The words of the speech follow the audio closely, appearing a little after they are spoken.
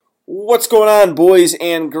What's going on, boys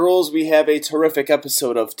and girls? We have a terrific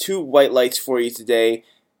episode of Two White Lights for you today.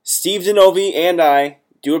 Steve Denovi and I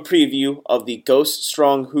do a preview of the Ghost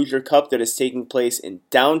Strong Hoosier Cup that is taking place in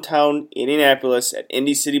downtown Indianapolis at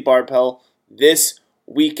Indy City Barbell this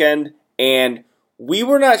weekend. And we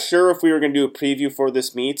were not sure if we were going to do a preview for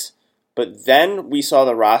this meet, but then we saw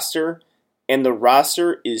the roster, and the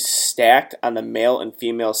roster is stacked on the male and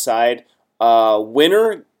female side.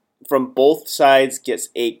 Winner from both sides gets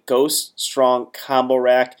a Ghost Strong combo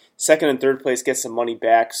rack. Second and third place gets some money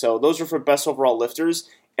back. So those are for best overall lifters.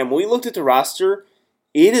 And when we looked at the roster,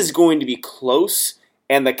 it is going to be close.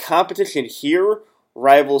 And the competition here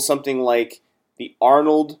rivals something like the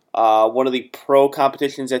Arnold, one of the pro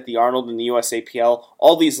competitions at the Arnold in the USAPL.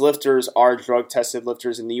 All these lifters are drug-tested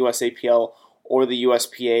lifters in the USAPL or the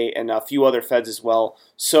USPA and a few other feds as well.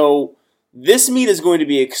 So this meet is going to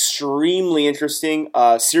be extremely interesting.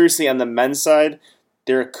 Seriously, on the men's side,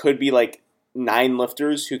 there could be like 9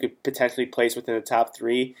 lifters who could potentially place within the top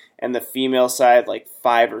 3, and the female side, like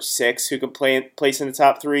 5 or 6 who could place in the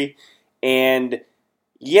top 3. And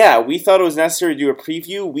yeah, we thought it was necessary to do a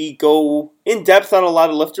preview. We go in depth on a lot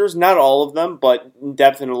of lifters, not all of them, but in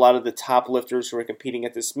depth in a lot of the top lifters who are competing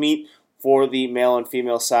at this meet for the male and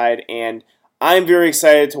female side. And I'm very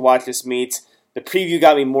excited to watch this meet. The preview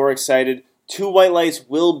got me more excited. Two White Lights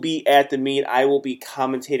will be at the meet. I will be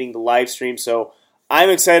commentating the live stream, so I'm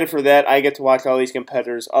excited for that. I get to watch all these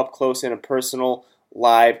competitors up close and personal,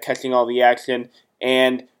 live, catching all the action,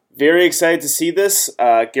 and very excited to see this.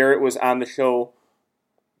 Garrett was on the show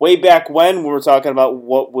way back when we were talking about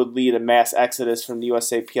what would lead a mass exodus from the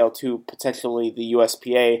USAPL to potentially the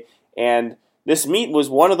USPA, and this meet was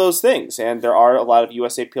one of those things, and there are a lot of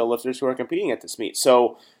USAPL lifters who are competing at this meet.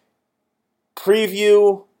 So,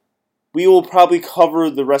 preview, we will probably cover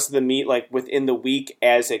the rest of the meet like within the week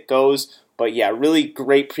as it goes. But yeah, really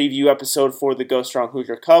great preview episode for the Ghost Strong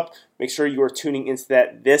Hoosier Cup. Make sure you are tuning into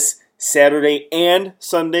that this Saturday and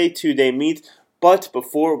Sunday 2-day meet. But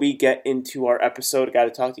before we get into our episode, I got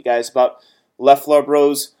to talk to you guys about Leflar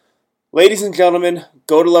Bros. Ladies and gentlemen,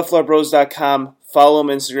 go to leflarbros.com, follow them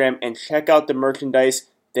on Instagram, and check out the merchandise.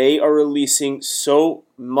 They are releasing so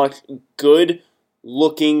much good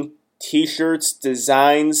looking t-shirts,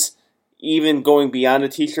 designs, even going beyond the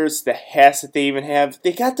t-shirts, the hats that they even have.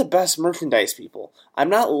 They got the best merchandise, people. I'm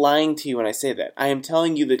not lying to you when I say that. I am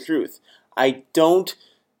telling you the truth. I don't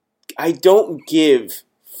give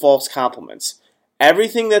false compliments.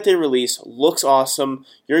 Everything that they release looks awesome.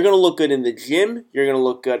 You're going to look good in the gym. You're going to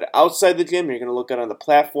look good outside the gym. You're going to look good on the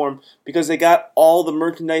platform because they got all the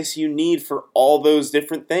merchandise you need for all those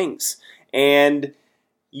different things. And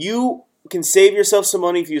you can save yourself some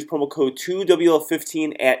money if you use promo code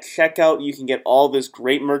 2WL15 at checkout. You can get all this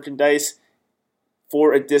great merchandise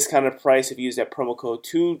for a discounted price if you use that promo code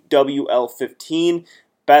 2WL15.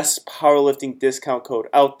 Best powerlifting discount code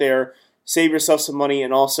out there. Save yourself some money,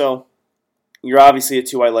 and also, you're obviously a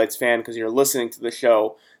Two White Lights fan because you're listening to the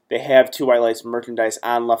show. They have Two White Lights merchandise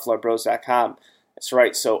on leflarbros.com. That's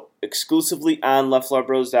right, so exclusively on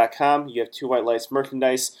leflarbros.com, you have Two White Lights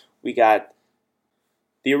merchandise. We got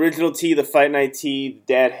the original tee, the Fight Night tee,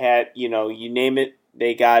 the dad hat, you name it,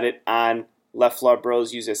 they got it on Leflar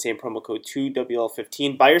Bros. Use that same promo code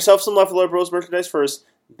 2WL15. Buy yourself some Leflar Bros merchandise first,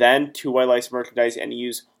 then Two White Lights merchandise, and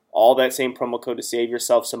use all that same promo code to save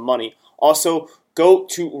yourself some money. Also, go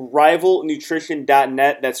to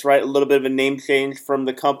rivalnutrition.net. That's right, a little bit of a name change from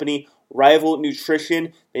the company. Rival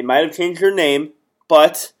Nutrition. They might have changed their name,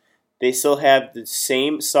 but they still have the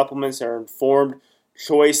same supplements that are Informed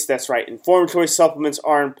Choice. That's right, Informed Choice supplements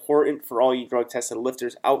are important for all you drug-tested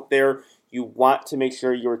lifters out there. You want to make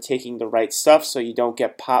sure you're taking the right stuff so you don't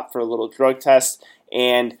get popped for a little drug test.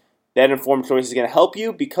 And that Informed Choice is going to help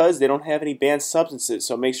you because they don't have any banned substances.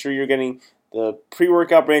 So make sure you're getting the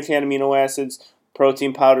pre-workout branched-chain amino acids,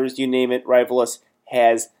 protein powders, you name it, Rivalus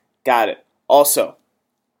has got it. Also,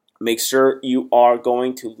 make sure you are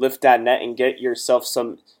going to lift.net and get yourself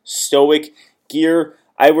some Stoic gear.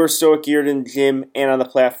 I wear Stoic gear in the gym and on the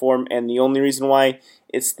platform, and the only reason why,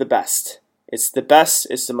 it's the best. It's the best.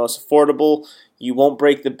 It's the most affordable. You won't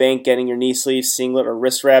break the bank getting your knee sleeves, singlet, or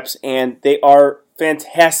wrist wraps, and they are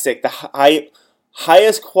fantastic. The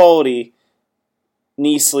highest quality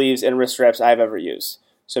knee sleeves and wrist wraps I've ever used.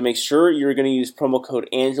 So make sure you're going to use promo code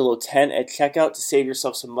Angelo10 at checkout to save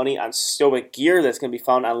yourself some money on Stoic gear. That's going to be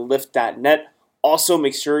found on lift.net. Also,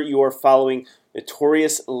 make sure you are following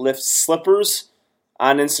Notorious Lift Slippers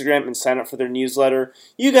on Instagram and sign up for their newsletter.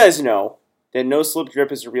 You guys know that no slip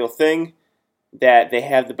drip is a real thing. that they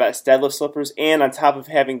have the best deadlift slippers, and on top of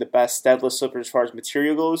having the best deadlift slippers as far as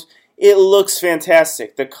material goes, it looks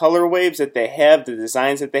fantastic. The color waves that they have, the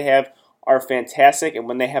designs that they have are fantastic, and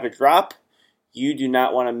when they have a drop, you do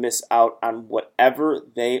not want to miss out on whatever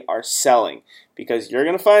they are selling, because you're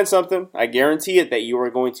going to find something, I guarantee it, that you are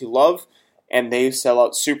going to love, and they sell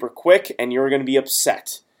out super quick, and you're going to be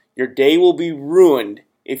upset. Your day will be ruined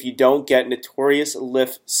if you don't get Notorious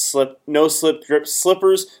No Slip Drip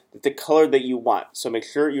slippers with the color that you want. So make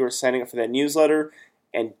sure you are signing up for that newsletter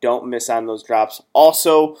and don't miss on those drops.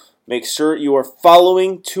 Also, make sure you are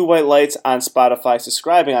following Two White Lights on Spotify,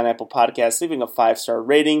 subscribing on Apple Podcasts, leaving a 5-star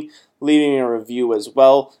rating, leaving a review as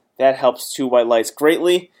well. That helps Two White Lights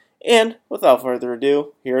greatly. And without further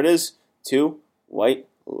ado, here it is, Two White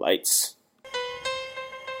Lights.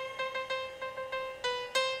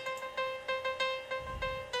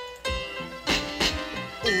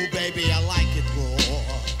 Ooh, baby, I like it raw.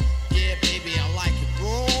 Yeah, baby, I like it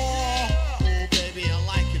raw. Ooh, baby, I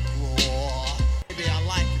like it raw. Baby, I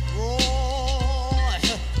like it raw.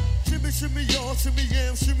 Shimmy, shimmy, y'all, shimmy,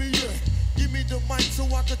 yam, shimmy, yeah. Give me the mic so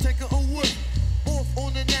I can take it away. Off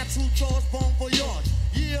on the natural charge, bon voyage.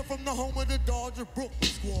 Yeah, from the home of the Dodger Brooklyn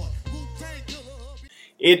squad. Wu-Tang Killer.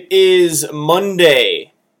 It is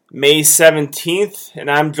Monday, May 17th,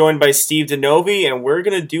 and I'm joined by Steve DeNovi, and we're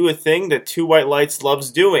going to do a thing that Two White Lights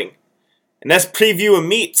loves doing, and that's preview a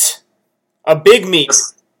meet. A big meet.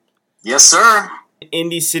 Yes, sir.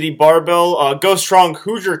 Indy City Barbell, Go Strong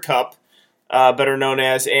Hoosier Cup, better known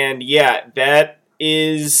as, and yeah, that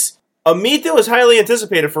is a meet that was highly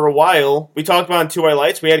anticipated for a while. We talked about it on Two White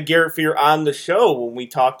Lights. We had Garrett Fear on the show when we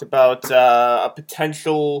talked about a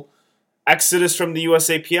potential exodus from the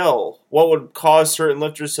USAPL. What would cause certain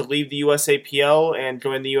lifters to leave the USAPL and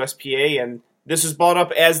join the USPA? And this was brought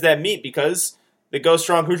up as that meet because the Go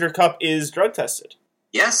Strong Hoosier Cup is drug tested.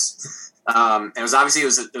 Yes.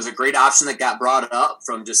 It was a great option that got brought up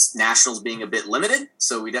from just nationals being a bit limited.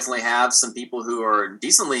 So we definitely have some people who are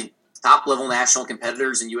decently top level national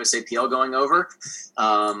competitors in USAPL going over,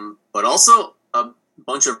 but also a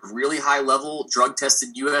bunch of really high-level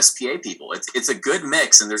drug-tested USPA people. It's a good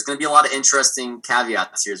mix, and there's going to be a lot of interesting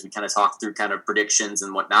caveats here as we kind of talk through kind of predictions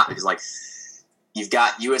and whatnot, because, like, you've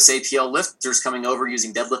got USAPL lifters coming over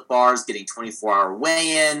using deadlift bars, getting 24-hour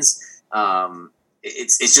weigh-ins.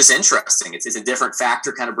 It's just interesting. It's a different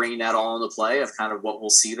factor kind of bringing that all into play of kind of what we'll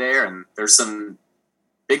see there, and there's some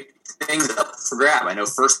big things up for grab. I know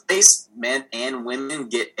first place, men and women,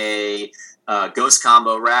 get a Ghost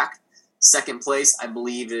Combo rack. Second place, I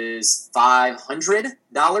believe, is $500,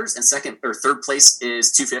 and third place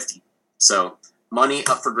is $250. So money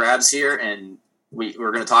up for grabs here, and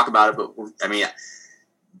we're going to talk about it. But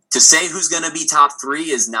to say who's going to be top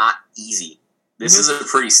three is not easy. This is a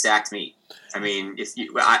pretty stacked meet. I mean,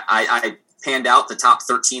 I panned out the top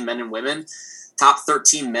 13 men and women. Top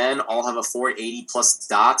 13 men all have a 480 plus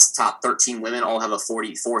dots. Top 13 women all have a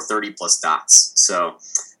 430 plus dots. So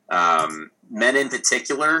men in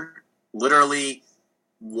particular, literally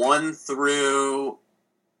 1 through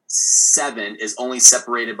 7 is only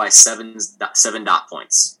separated by 7 dot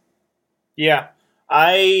points. Yeah,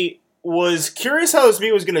 I was curious how this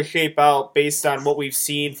meet was going to shape out based on what we've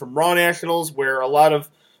seen from Raw Nationals, where a lot of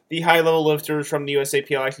the high-level lifters from the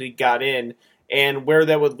USAPL actually got in, and where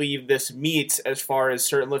that would leave this meet as far as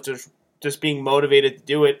certain lifters just being motivated to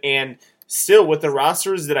do it. And still, with the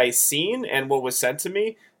rosters that I've seen and what was sent to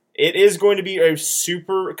me, it is going to be a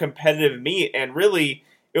super competitive meet, and really,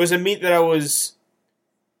 it was a meet that I was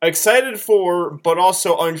excited for, but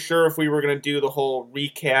also unsure if we were going to do the whole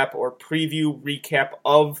recap or preview recap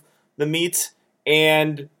of the meet.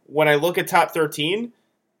 And when I look at top 13,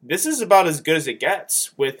 this is about as good as it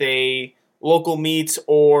gets with a local meet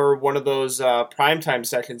or one of those primetime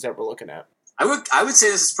sessions that we're looking at. I would say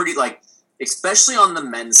this is pretty, like, especially on the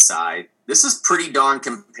men's side, this is pretty darn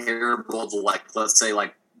comparable to, like, let's say,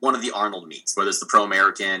 like, one of the Arnold meets, whether it's the Pro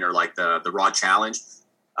American or like the Raw Challenge.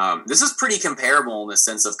 This is pretty comparable in the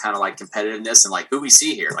sense of kind of like competitiveness and like who we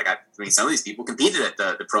see here. Like, I mean, some of these people competed at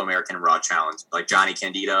the Pro American and Raw Challenge, like Johnny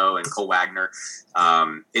Candido and Cole Wagner.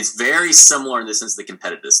 It's very similar in the sense of the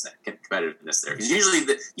competitiveness there. Because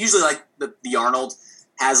usually like the Arnold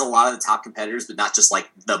has a lot of the top competitors, but not just like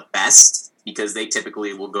the best, because they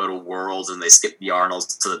typically will go to Worlds and they skip the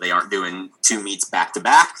Arnolds so that they aren't doing 2 meets back to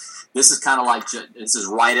back. This is kind of like, this is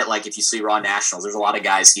right at, like, if you see Raw Nationals, there's a lot of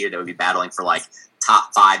guys here that would be battling for, like,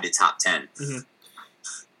 top 5 to top 10. Mm-hmm.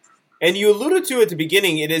 And you alluded to at the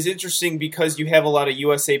beginning, it is interesting because you have a lot of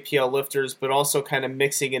USAPL lifters, but also kind of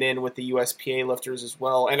mixing it in with the USPA lifters as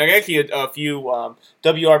well. And actually a few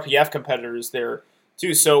WRPF competitors there,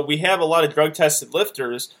 too. So we have a lot of drug-tested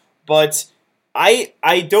lifters, but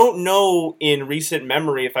I don't know in recent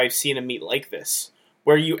memory if I've seen a meet like this,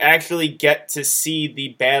 where you actually get to see the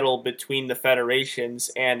battle between the federations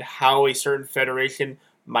and how a certain federation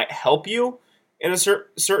might help you in a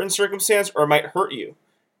certain circumstance or might hurt you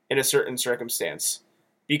in a certain circumstance.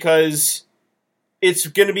 Because it's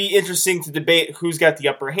going to be interesting to debate who's got the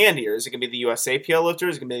upper hand here. Is it going to be the USAPL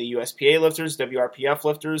lifters? Is it going to be the USPA lifters, WRPF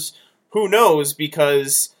lifters? Who knows?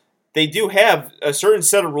 Because they do have a certain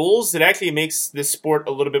set of rules that actually makes this sport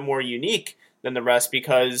a little bit more unique than the rest,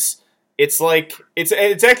 because it's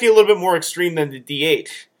actually a little bit more extreme than the DH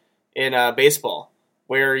in baseball,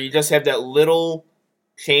 where you just have that little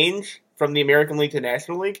change from the American League to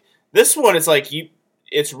National League. This one,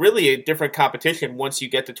 it's really a different competition once you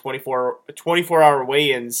get to 24-hour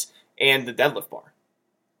weigh-ins and the deadlift bar.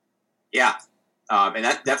 Yeah, and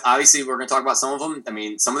that obviously we're going to talk about some of them. I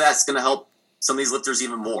mean, some of that's going to help some of these lifters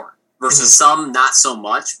even more versus some not so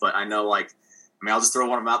much. But I know, I'll just throw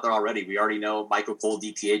one of them out there already. We already know Michael Cole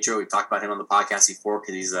DiPietro. We've talked about him on the podcast before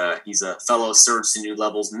because he's a fellow Surge to New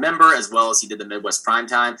Levels member, as well as he did the Midwest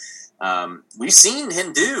Primetime. We've seen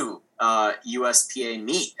him do USPA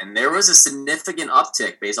meet, and there was a significant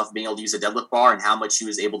uptick based off of being able to use a deadlift bar and how much he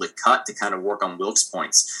was able to cut to kind of work on Wilks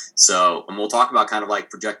points. So, and we'll talk about kind of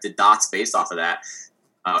projected dots based off of that.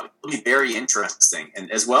 It'll be very interesting.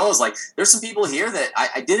 And as well as there's some people here that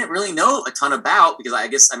I didn't really know a ton about, because I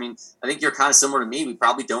think you're kind of similar to me. We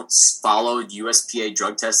probably don't follow USPA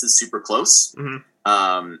drug tested super close.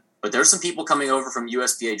 Mm-hmm. But there's some people coming over from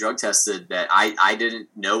USPA drug tested that I didn't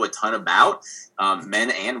know a ton about,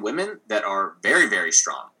 men and women, that are very, very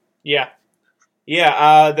strong. Yeah.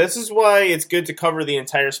 Yeah, this is why it's good to cover the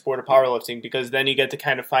entire sport of powerlifting, because then you get to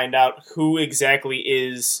kind of find out who exactly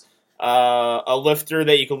is a lifter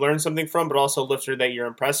that you can learn something from, but also a lifter that you're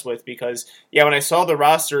impressed with. Because, when I saw the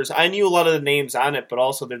rosters, I knew a lot of the names on it, but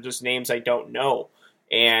also they're just names I don't know.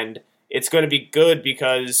 And it's going to be good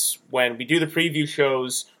because when we do the preview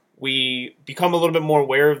shows, we become a little bit more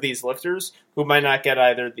aware of these lifters who might not get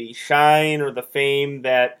either the shine or the fame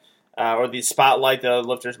that, or the spotlight that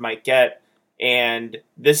lifters might get. And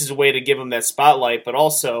this is a way to give them that spotlight, but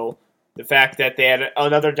also the fact that they had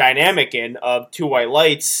another dynamic of two white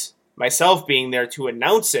lights, myself being there to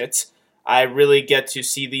announce it. I really get to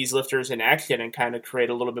see these lifters in action and kind of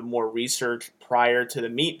create a little bit more research prior to the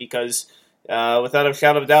meet, because without a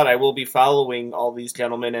shadow of a doubt, I will be following all these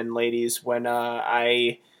gentlemen and ladies when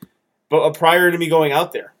prior to me going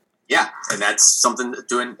out there. Yeah, and that's something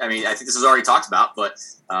doing. I think this was already talked about, but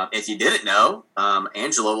if you didn't know,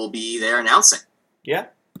 Angela will be there announcing. Yeah,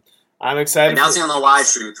 I'm excited. Announcing on the live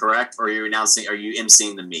stream, correct? Or are you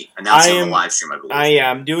emceeing the meet? Announcing on the live stream, I believe. I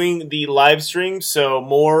am doing the live stream, so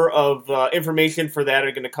more of information for that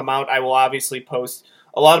are going to come out. I will obviously post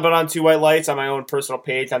a lot about on Two White Lights on my own personal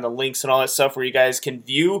page, on the links and all that stuff, where you guys can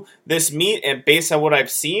view this meet. And based on what I've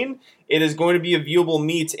seen, it is going to be a viewable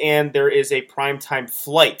meet, and there is a primetime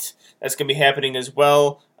flight that's going to be happening as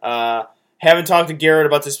well. Haven't talked to Garrett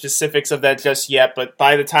about the specifics of that just yet, but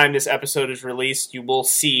by the time this episode is released, you will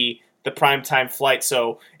see the primetime flight.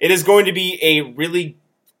 So it is going to be a really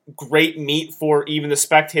great meet for even the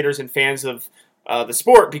spectators and fans of the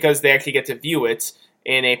sport, because they actually get to view it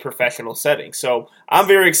in a professional setting. So I'm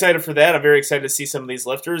very excited for that. I'm very excited to see some of these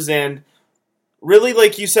lifters. And really,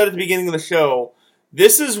 like you said at the beginning of the show,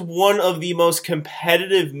 this is one of the most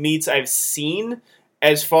competitive meets I've seen,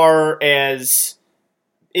 as far as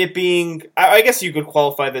it being, I guess you could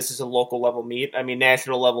qualify this as a local level meet. I mean,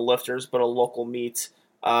 national level lifters, but a local meet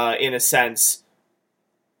in a sense.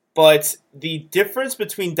 But the difference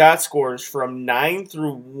between dot scores from 9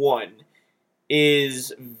 through 1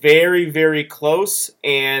 is very, very close,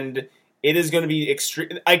 and it is going to be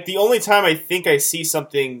extreme. The only time I think I see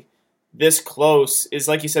something this close is,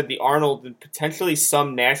 like you said, the Arnold and potentially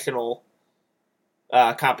some national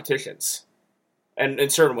competitions and in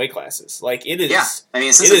certain weight classes. It is. Yeah,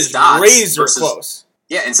 since it is razor close.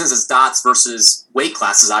 Yeah, and since it's dots versus weight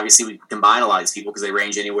classes, obviously we combine a lot of these people because they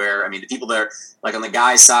range anywhere. The people that are, on the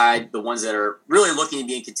guys' side, the ones that are really looking to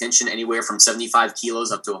be in contention, anywhere from 75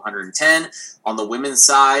 kilos up to 110. On the women's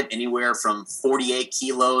side, anywhere from 48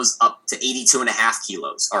 kilos up to 82.5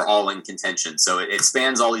 kilos are all in contention. So it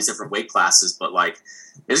spans all these different weight classes, but,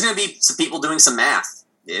 there's going to be some people doing some math,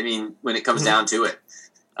 when it comes down to it.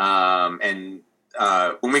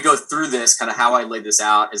 When we go through this, kind of how I laid this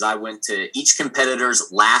out is I went to each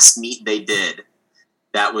competitor's last meet they did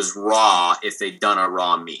that was raw, if they'd done a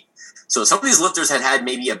raw meet. So some of these lifters had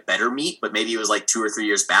maybe a better meet, but maybe it was 2 or 3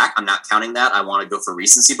 years back. I'm not counting that. I want to go for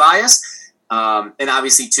recency bias. And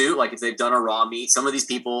obviously, too, if they've done a raw meet, some of these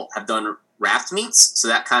people have done raft meets. So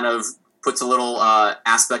that kind of puts a little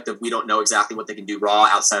aspect of we don't know exactly what they can do raw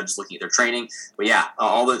outside of just looking at their training. But yeah,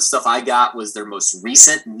 all the stuff I got was their most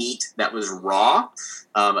recent meet that was raw,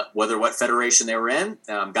 whether what federation they were in.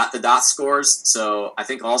 Got the dot scores. So I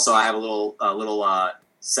think also I have a little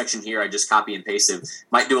section here I just copy and pasted.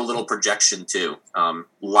 Might do a little projection too,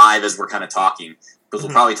 live as we're kind of talking. Because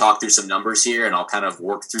we'll probably talk through some numbers here, and I'll kind of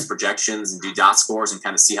work through projections and do dot scores and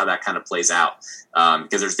kind of see how that kind of plays out.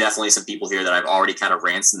 Because there's definitely some people here that I've already kind of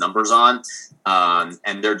ran some numbers on,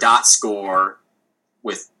 and their dot score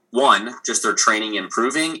with one, just their training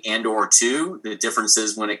improving, and or two, the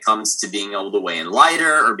differences when it comes to being able to weigh in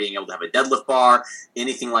lighter or being able to have a deadlift bar,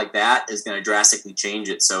 anything like that is going to drastically change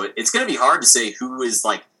it. So it's going to be hard to say who is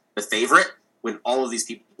like the favorite when all of these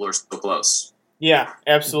people are so close. Yeah,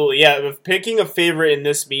 absolutely. Yeah, picking a favorite in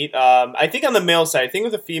this meet, I think on the male side, I think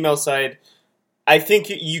with the female side, I think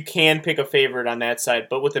you can pick a favorite on that side.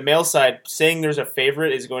 But with the male side, saying there's a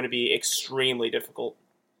favorite is going to be extremely difficult.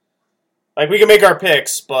 Like, we can make our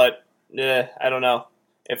picks, but I don't know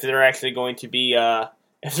if they're actually going to be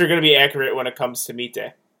accurate when it comes to meet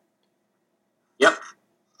day. Yep.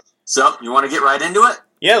 So, you want to get right into it?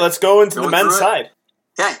 Yeah, let's go into the men's side.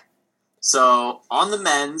 Okay. So, on the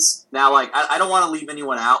men's, now, like, I don't want to leave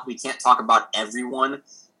anyone out. We can't talk about everyone.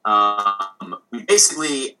 I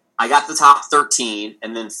got the top 13,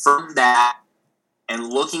 and then from that, and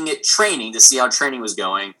looking at training to see how training was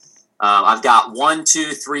going, I've got 1,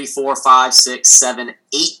 2, 3, 4, 5, 6, 7,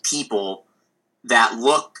 8 people that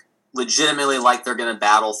look legitimately like they're going to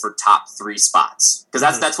battle for top 3 spots.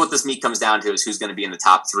 Because that's what this meet comes down to, is who's going to be in the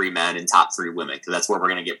top 3 men and top 3 women, because that's where we're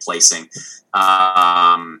going to get placing.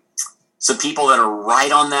 So people that are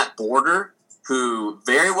right on that border who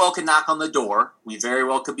very well could knock on the door. We very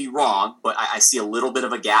well could be wrong, but I see a little bit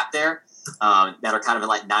of a gap there that are kind of in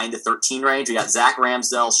like 9 to 13 range. We got Zach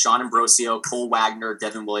Ramsdell, Sean Ambrosio, Cole Wagner,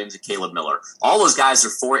 Devin Williams, and Caleb Miller. All those guys are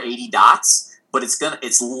 480 dots, but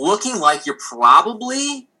it's looking like you're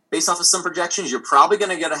probably, based off of some projections, you're probably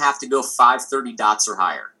going to have to go 530 dots or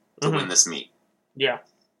higher to win this meet. Yeah.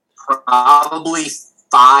 Probably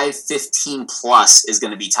 515 plus is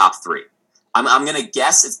going to be top 3. I'm going to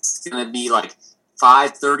guess it's going to be like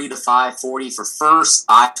 530 to 540 for first,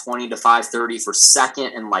 520 to 530 for second,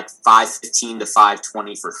 and like 515 to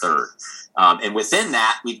 520 for third. And within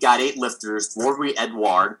that, we've got 8 lifters: Lordry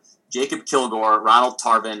Edouard, Jacob Kilgore, Ronald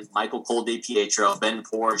Tarvin, Michael Cole DiPietro, Ben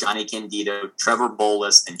Poor, Johnny Candido, Trevor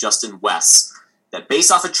Bolus, and Justin West, that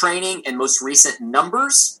based off of training and most recent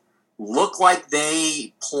numbers, look like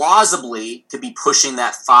they plausibly could be pushing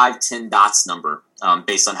that 510 dots number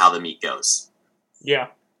based on how the meet goes. Yeah,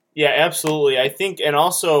 absolutely. I think, and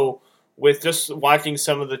also with just watching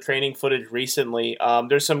some of the training footage recently,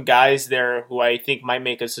 there's some guys there who I think might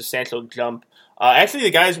make a substantial jump. Actually,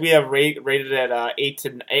 the guys we have rated at 8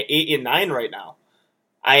 and 9 right now,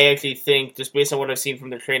 I actually think, just based on what I've seen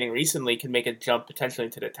from their training recently, can make a jump potentially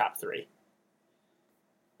into the top 3.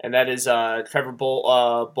 And that is Trevor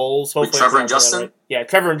Bowles. With Trevor and Justin? Right. Yeah,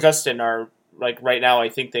 Trevor and Justin are, like, right now, I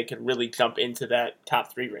think they could really jump into that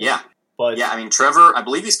top 3 range. Yeah. But yeah, I mean, Trevor, I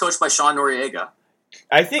believe he's coached by Sean Noriega.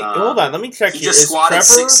 I think, hold on, let me check. He just squatted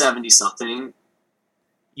 670 something.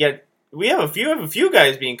 Yeah, we have a few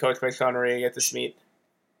guys being coached by Sean Noriega at this meet.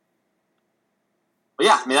 But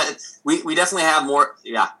yeah, I mean, we definitely have more.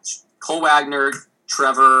 Yeah, Cole Wagner,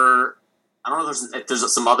 Trevor. I don't know if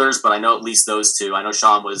there's some others, but I know at least those 2. I know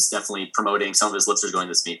Sean was definitely promoting some of his lifters going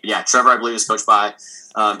to this meet. But yeah, Trevor, I believe, is coached by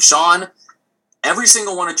Sean. Every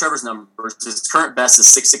single one of Trevor's numbers, his current best is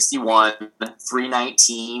 661,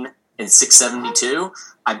 319, and 672.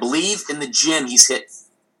 I believe in the gym he's hit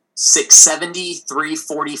 670,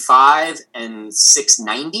 345, and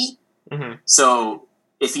 690. Mm-hmm. So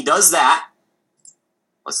if he does that,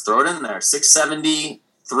 let's throw it in there. 670,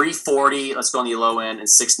 340, let's go on the low end, and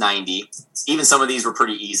 690. Even some of these were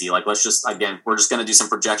pretty easy. Like, we're just going to do some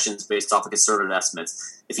projections based off of conservative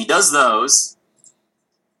estimates. If he does those,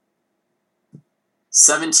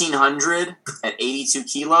 1,700 at 82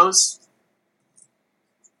 kilos,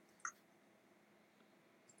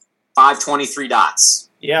 523 dots.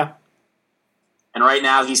 Yeah. And right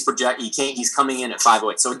now he's coming in at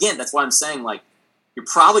 508. So again, that's why I'm saying, like, you're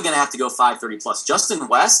probably going to have to go 530 plus. Justin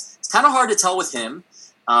West, it's kind of hard to tell with him.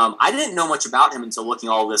 I didn't know much about him until looking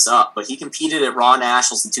all this up, but he competed at Raw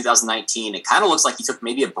Nationals in 2019. It kind of looks like he took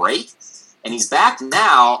maybe a break, and he's back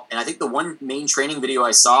now. And I think the one main training video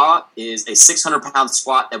I saw is a 600-pound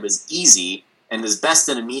squat that was easy, and his best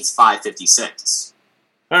in a meet's 556.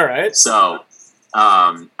 All right. So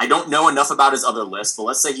I don't know enough about his other list, but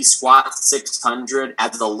let's say he squats 600,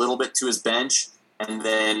 adds a little bit to his bench, and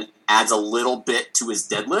then adds a little bit to his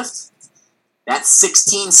deadlift. That's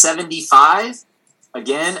 1675.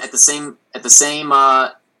 Again, at the same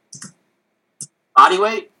body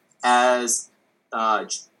weight as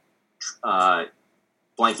blanking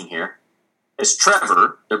here, as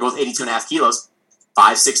Trevor. They're both 82.5 kilos,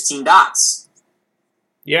 516 dots.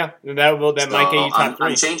 Yeah, that might get you top three.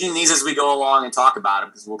 I'm changing these as we go along and talk about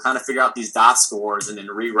them because we'll kind of figure out these dot scores and then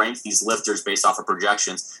re-rank these lifters based off of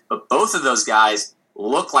projections. But both of those guys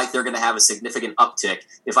look like they're going to have a significant uptick.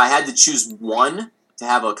 If I had to choose one to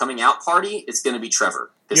have a coming out party, it's going to be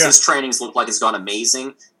Trevor because his trainings look like it's gone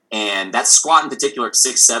amazing. And that squat in particular at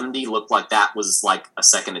 670 looked like that was like a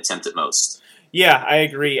second attempt at most. Yeah, I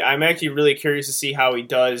agree. I'm actually really curious to see how he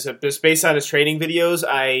does. Just based on his training videos,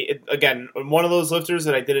 again, one of those lifters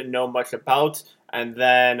that I didn't know much about, and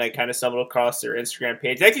then I kind of stumbled across their Instagram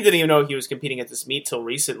page. I actually didn't even know he was competing at this meet till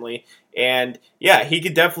recently. And yeah, he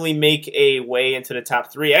could definitely make a way into the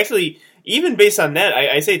top three. Actually, even based on that,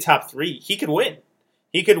 I say top three, he could win.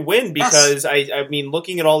 He could win because, I mean,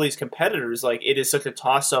 looking at all these competitors, like, it is such a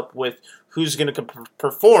toss-up with who's going to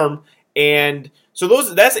perform. And so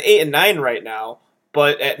that's 8 and 9 right now.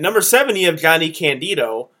 But at number 7, you have Johnny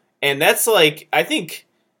Candido. And that's like, I think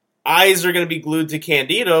eyes are going to be glued to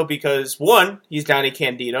Candido because, one, he's Johnny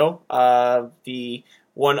Candido,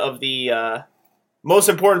 one of the most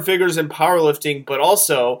important figures in powerlifting. But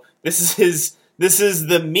also, this is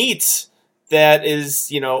the meet that is,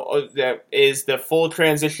 that is the full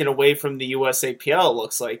transition away from the USAPL, it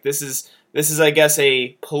looks like. This is, I guess,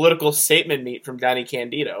 a political statement meet from Johnny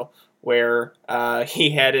Candido, where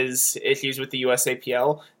he had his issues with the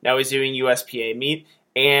USAPL. Now he's doing USPA meet,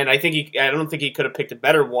 and I don't think he could have picked a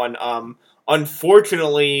better one.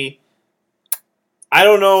 Unfortunately, I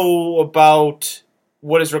don't know about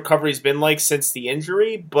what his recovery's been like since the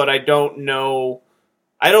injury, but I know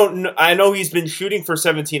he's been shooting for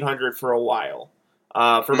 1700 for a while,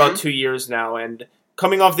 for about 2 years now, and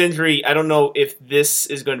coming off the injury, I don't know if this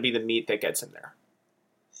is going to be the meet that gets him there.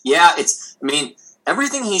 Yeah,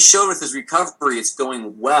 everything he showed with his recovery, it's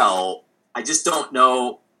going well. I just don't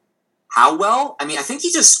know how well. I think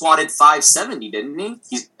he just squatted 570, didn't he?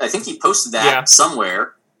 I think he posted that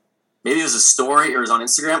somewhere. Maybe it was a story or it was on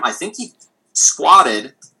Instagram. I think he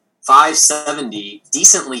squatted 570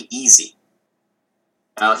 decently easy.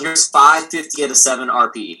 Here's 550 at a 7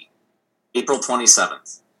 RPE, April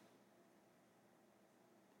 27th.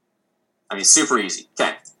 Super easy.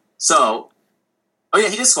 Okay, so... Oh, yeah,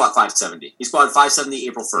 he did squat 570. He squatted 570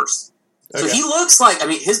 April 1st. Okay. So he looks like,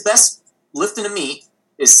 his best lift in a meet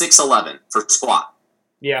is 611 for squat.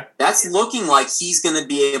 Yeah. That's looking like he's going to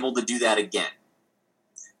be able to do that again.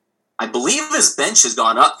 I believe his bench has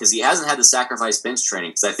gone up because he hasn't had to sacrifice bench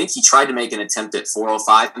training because I think he tried to make an attempt at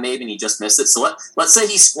 405 maybe and he just missed it. So let's say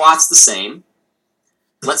he squats the same.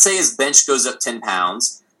 Let's say his bench goes up 10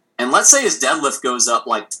 pounds. And let's say his deadlift goes up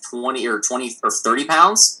like 20 or 30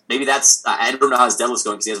 pounds. Maybe that's, I don't know how his deadlift's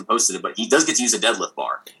going because he hasn't posted it, but he does get to use a deadlift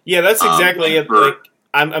bar. Yeah, that's exactly it.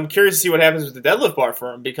 I'm curious to see what happens with the deadlift bar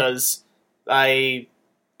for him because his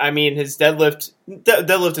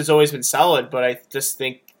deadlift has always been solid, but I just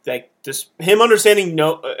think that just him understanding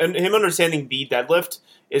the deadlift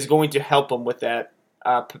is going to help him with that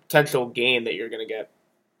potential gain that you're going to get.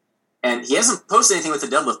 And he hasn't posted anything with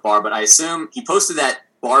the deadlift bar, but I assume he posted that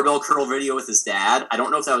barbell curl video with his dad. I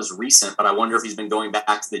don't know if that was recent, but I wonder if he's been going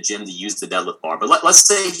back to the gym to use the deadlift bar. But let's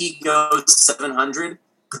say he goes 700.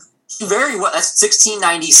 He very well, that's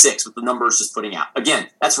 1696 with the numbers just putting out. Again,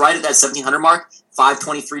 that's right at that 1700 mark,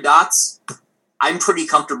 523 dots. I'm pretty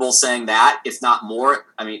comfortable saying that, if not more.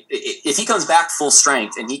 If he comes back full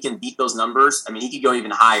strength and he can beat those numbers, he could go even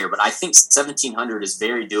higher. But I think 1,700 is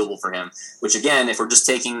very doable for him, which, again, if we're just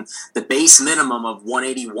taking the base minimum of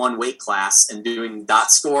 181 weight class and doing dot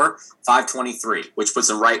score, 523, which puts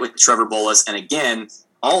him right with Trevor Bullis. And, again,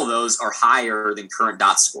 all of those are higher than current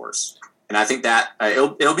dot scores. And I think that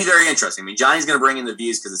it'll be very interesting. Johnny's going to bring in the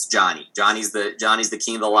views because it's Johnny. Johnny's the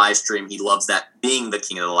king of the live stream. He loves that being the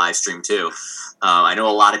king of the live stream too. I know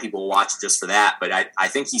a lot of people watch just for that, but I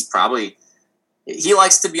think he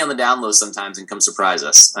likes to be on the down low sometimes and come surprise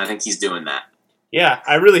us. I think he's doing that. Yeah,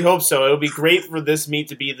 I really hope so. It'll be great for this meet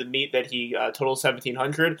to be the meet that he totals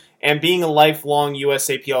 1,700. And being a lifelong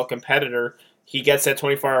USAPL competitor, he gets that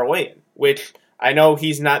 24-hour weigh-in, which I know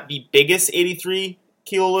he's not the biggest 83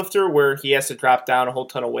 kilo lifter where he has to drop down a whole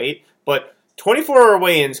ton of weight, but 24-hour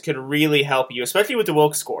weigh-ins could really help you, especially with the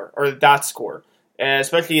Wilks score or the dot score,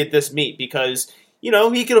 especially at this meet because,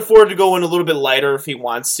 he can afford to go in a little bit lighter if he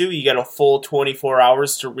wants to. You got a full 24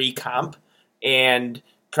 hours to recomp and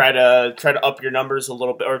try to up your numbers a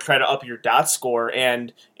little bit or try to up your dot score.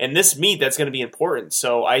 And in this meet, that's going to be important.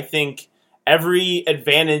 So I think every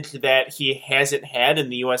advantage that he hasn't had in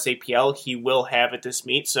the USAPL, he will have at this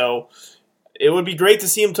meet. So it would be great to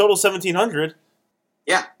see him total 1,700.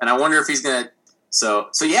 Yeah, and I wonder if he's going to. So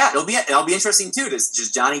yeah, it'll be interesting too.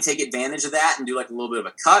 Does Johnny take advantage of that and do like a little bit of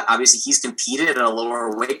a cut? Obviously, he's competed at a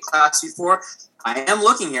lower weight class before. I am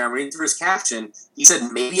looking here. I'm reading through his caption. He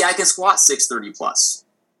said maybe I can squat 630 plus.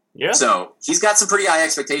 Yeah. So he's got some pretty high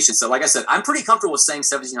expectations. So like I said, I'm pretty comfortable with saying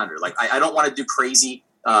 1,700. Like I don't want to do crazy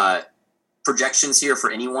projections here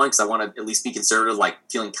for anyone because I want to at least be conservative, like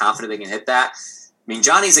feeling confident they can hit that. I mean,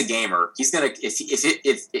 Johnny's a gamer. He's gonna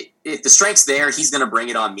if the strength's there, he's gonna bring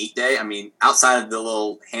it on meet day. I mean, outside of the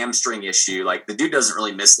little hamstring issue, like the dude doesn't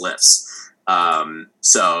really miss lifts.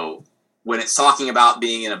 So when it's talking about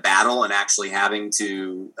being in a battle and actually having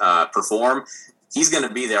to perform, he's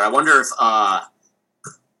gonna be there. I wonder if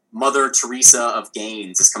Mother Teresa of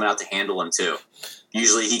Gaines is coming out to handle him too.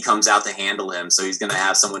 Usually he comes out to handle him, so he's gonna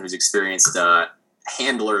have someone who's experienced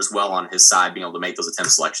handler as well on his side, being able to make those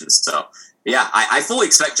attempt selections. So. Yeah, I fully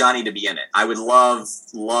expect Johnny to be in it. I would love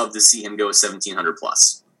to see him go 1,700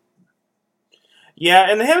 plus. Yeah,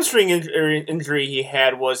 and the hamstring injury he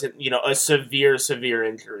had wasn't, a severe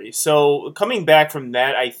injury. So coming back from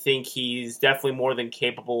that, I think he's definitely more than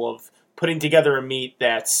capable of putting together a meet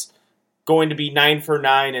that's going to be 9 for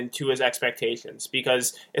 9 and to his expectations.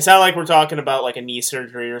 Because it's not like we're talking about like a knee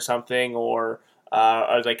surgery or something, or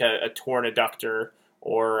like a torn adductor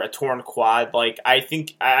or a torn quad. Like, I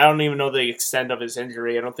don't even know the extent of his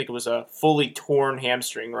injury. I don't think it was a fully torn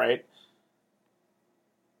hamstring, right?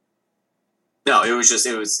 No, it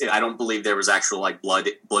was, I don't believe there was actual, like, blood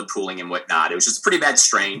pooling and whatnot. It was just a pretty bad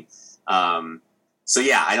strain. So,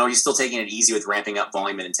 yeah, I know he's still taking it easy with ramping up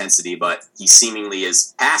volume and intensity, but he seemingly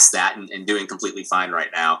is past that and doing completely fine right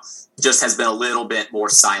now. Just has been a little bit more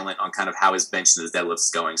silent on kind of how his bench and his deadlift is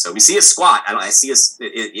going. So we see a squat.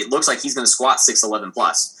 It looks like he's going to squat 611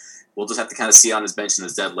 plus. We'll just have to kind of see on his bench and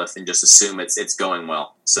his deadlift and just assume it's going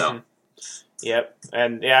well. So. Mm-hmm. Yep.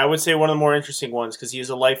 And yeah, I would say one of the more interesting ones because he's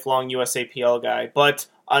a lifelong USAPL guy. But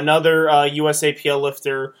another USAPL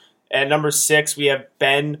lifter at number 6, we have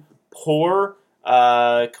Ben Poor.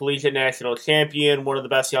 Collegiate national champion, one of the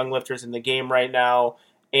best young lifters in the game right now.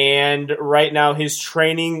 And right now his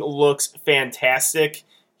training looks fantastic.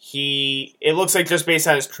 It looks like just based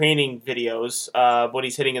on his training videos, what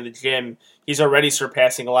he's hitting in the gym, he's already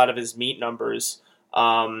surpassing a lot of his meet numbers.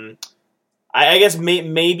 I guess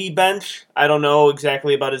maybe bench. I don't know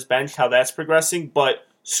exactly about his bench, how that's progressing, but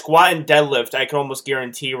squat and deadlift, I can almost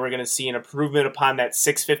guarantee we're going to see an improvement upon that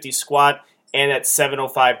 650 squat and that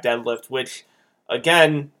 705 deadlift, which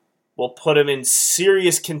again, will put him in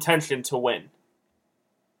serious contention to win.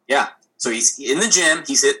 Yeah. So he's in the gym.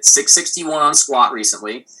 He's hit 661 on squat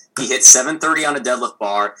recently. He hit 730 on a deadlift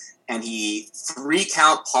bar, and he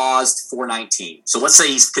 3-count paused 419. So let's say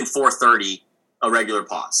he's can 430 a regular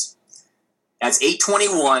pause. That's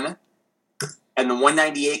 821, and the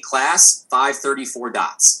 198 class, 534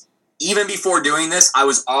 dots. Even before doing this, I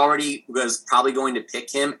was probably going to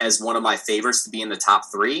pick him as one of my favorites to be in the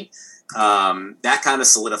top 3. That kind of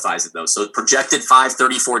solidifies it, though. So projected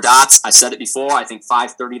 534 dots. I said it before. I think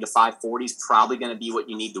 530 to 540 is probably going to be what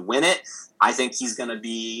you need to win it. I think he's going to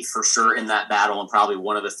be for sure in that battle and probably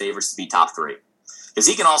one of the favorites to be top 3 because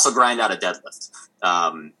he can also grind out a deadlift.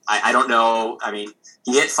 I don't know. I mean,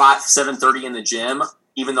 he hit 730 in the gym.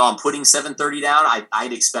 Even though I'm putting 730 down,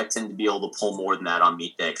 I'd expect him to be able to pull more than that on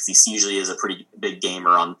meet day because he usually is a pretty big gamer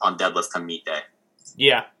on deadlift come meet day.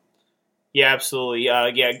 Yeah. Yeah, absolutely.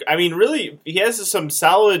 Yeah, I mean, really, he has some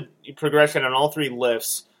solid progression on all 3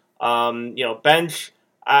 lifts. Bench,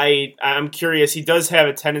 I'm curious. He does have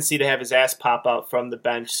a tendency to have his ass pop out from the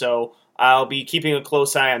bench, so I'll be keeping a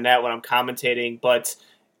close eye on that when I'm commentating. But,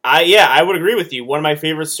 I would agree with you. One of my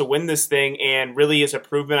favorites to win this thing, and really his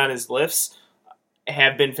improvement on his lifts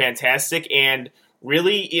have been fantastic, and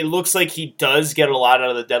really, it looks like he does get a lot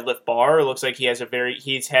out of the deadlift bar. It looks like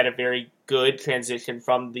he's had a very good transition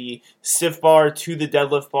from the stiff bar to the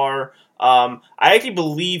deadlift bar. I actually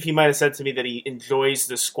believe he might have said to me that he enjoys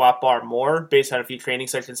the squat bar more based on a few training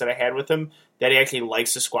sessions that I had with him, that he actually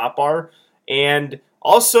likes the squat bar. And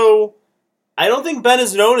also, I don't think Ben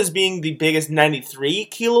is known as being the biggest 93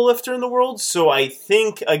 kilo lifter in the world. So I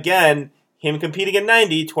think, again, him competing at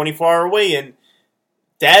 90, 24-hour weigh-in,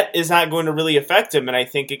 that is not going to really affect him, and I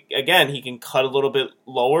think, again, he can cut a little bit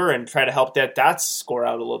lower and try to help that dots score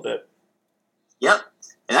out a little bit. Yep,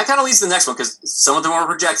 and that kind of leads to the next one, because some of them we're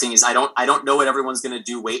projecting is I don't know what everyone's going to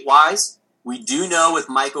do weight-wise. We do know with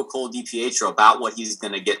Michael Cole DiPietro about what he's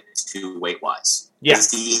going to get to weight-wise.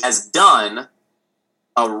 Yes. He has done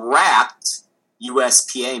a wrapped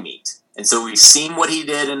USPA meet. And so we've seen what he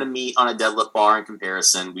did in a meet on a deadlift bar in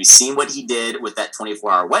comparison. We've seen what he did with that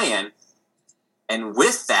 24-hour weigh-in. And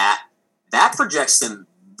with that projects him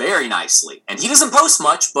very nicely. And he doesn't post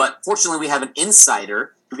much, but fortunately we have an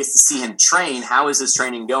insider who gets to see him train. How is his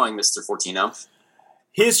training going, Mr. Fortino?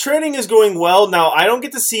 His training is going well. Now, I don't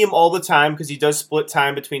get to see him all the time because he does split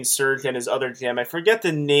time between Surge and his other gym. I forget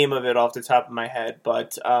the name of it off the top of my head,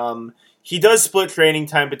 but he does split training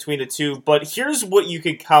time between the two. But here's what you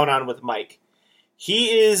can count on with Mike.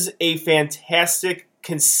 He is a fantastic,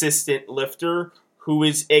 consistent lifter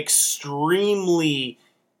who's extremely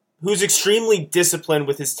disciplined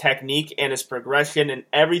with his technique and his progression and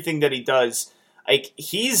everything that he does. Like,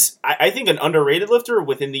 he's, I think, an underrated lifter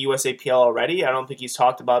within the USAPL already. I don't think he's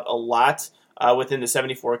talked about a lot within the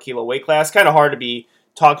 74 kilo weight class. Kind of hard to be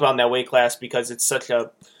talked about in that weight class because it's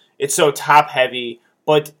so top heavy.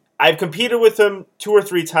 But I've competed with him 2 or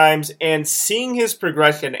 3 times, and seeing his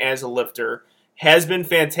progression as a lifter has been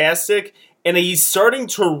fantastic, and he's starting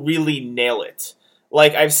to really nail it.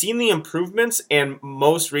 Like, I've seen the improvements, and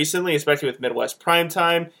most recently, especially with Midwest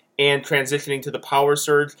Primetime and transitioning to the Power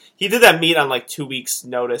Surge, he did that meet on like 2 weeks'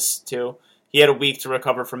 notice, too. He had a week to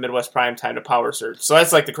recover from Midwest Primetime to Power Surge. So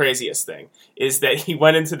that's like the craziest thing, is that he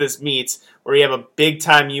went into this meet where you have a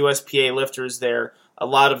big-time USPA lifters there, a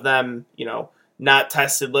lot of them, not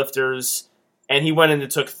tested lifters, and he went in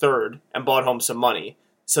and took third and brought home some money.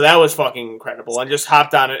 So that was fucking incredible, and just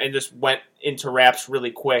hopped on it and just went into wraps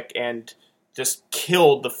really quick and just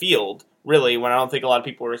killed the field, really, when I don't think a lot of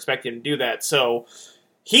people were expecting him to do that. So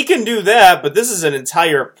he can do that, but this is an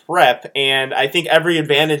entire prep, and I think every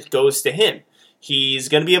advantage goes to him. He's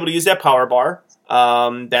going to be able to use that power bar.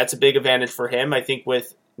 That's a big advantage for him. I think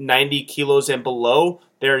with 90 kilos and below,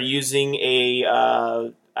 they're using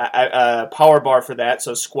a power bar for that,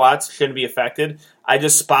 so squats shouldn't be affected. I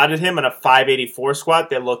just spotted him on a 584 squat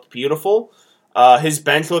that looked beautiful. His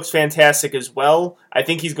bench looks fantastic as well. I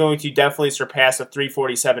think he's going to definitely surpass a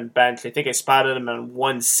 347 bench. I think I spotted him on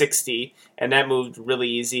 160, and that moved really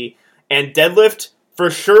easy. And deadlift, for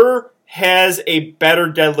sure, has a better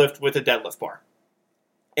deadlift with a deadlift bar.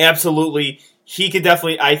 Absolutely. He could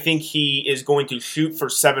definitely, I think he is going to shoot for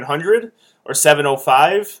 700 or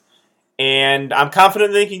 705, and I'm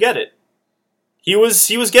confident that he can get it. He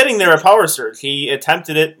was getting there at Power Surge. He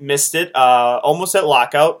attempted it, missed it, almost at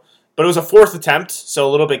lockout. But it was a 4th attempt, so a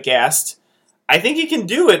little bit gassed. I think he can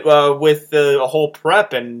do it with the whole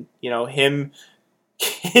prep and him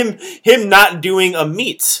not doing a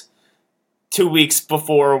meet 2 weeks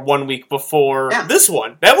before, 1 week before this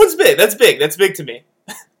one. That one's big. That's big. That's big to me.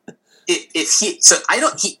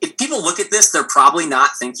 If people look at this, they're probably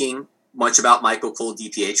not thinking much about Michael Cole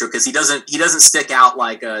DiPietro because he doesn't stick out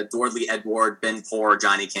like Dordley Edward, Ben Poor,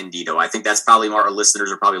 Johnny Candido. I think that's probably more our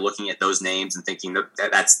listeners are probably looking at those names and thinking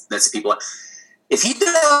that's the people. If he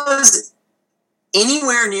does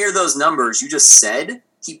anywhere near those numbers you just said,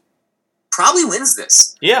 he probably wins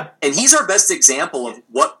this. Yeah, and he's our best example of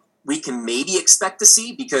what we can maybe expect to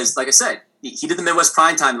see because, like I said, he did the Midwest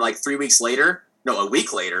Primetime like a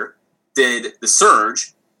week later, did the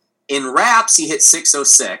Surge. In wraps, he hit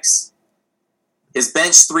 606. His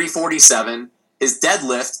bench 347. His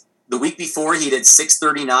deadlift the week before he did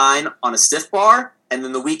 639 on a stiff bar, and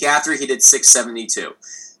then the week after he did 672.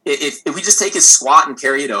 If we just take his squat and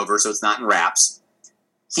carry it over, so it's not in wraps,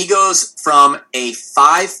 he goes from a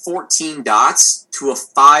 514 dots to a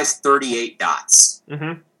 538 dots.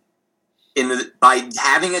 Mm-hmm. By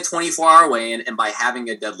having a 24-hour weigh-in and by having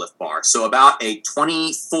a deadlift bar, so about a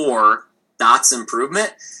 24 dots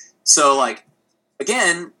improvement. So,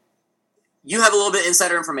 again, you have a little bit of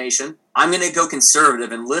insider information. I'm going to go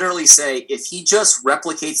conservative and literally say if he just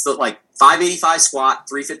replicates the 585 squat,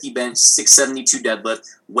 350 bench, 672 deadlift,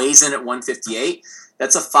 weighs in at 158,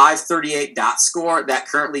 that's a 538 dot score. That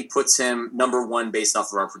currently puts him number 1 based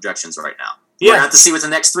off of our projections right now. Yeah. We're going to have to see with the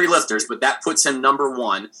next 3 lifters, but that puts him number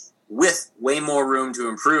 1 with way more room to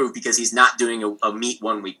improve because he's not doing a meet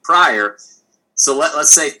 1 week prior. So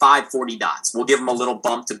let's say 540 dots. We'll give him a little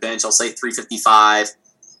bump to bench. I'll say 355.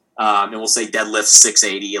 And we'll say deadlift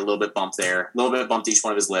 680, a little bit bump there. A little bit bump to each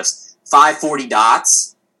one of his lifts. 540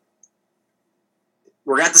 dots.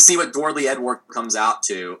 We're going to have to see what Dordley Edward comes out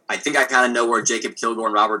to. I think I kind of know where Jacob Kilgore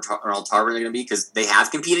and Robert Arnold Tarver are going to be because they have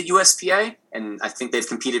competed USPA, and I think they've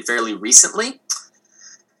competed fairly recently.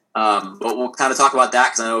 But we'll kind of talk about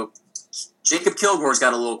that because I know Jacob Kilgore's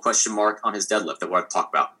got a little question mark on his deadlift that we'll have to talk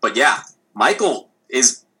about. But yeah, Michael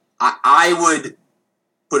is, I would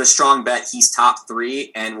put a strong bet he's top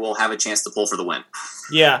 3 and will have a chance to pull for the win.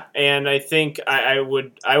 Yeah, and I think I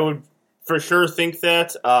would for sure think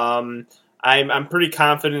that. I'm pretty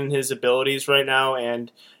confident in his abilities right now,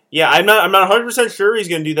 and Yeah, I'm not 100% sure he's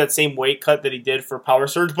going to do that same weight cut that he did for Power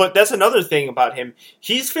Surge, but that's another thing about him.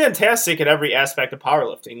 He's fantastic at every aspect of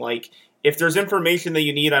powerlifting. Like, if there's information that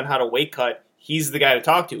you need on how to weight cut, he's the guy to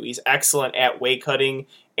talk to. He's excellent at weight cutting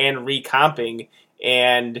and recomping.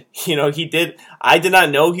 And, I did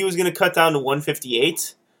not know he was going to cut down to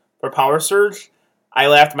 158 for Power Surge. I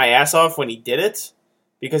laughed my ass off when he did it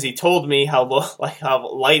because he told me how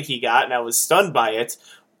light he got, and I was stunned by it.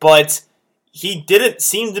 But he didn't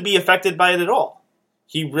seem to be affected by it at all.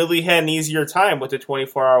 He really had an easier time with the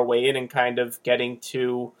 24-hour weigh-in and kind of getting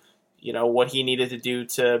to, what he needed to do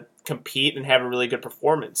to compete and have a really good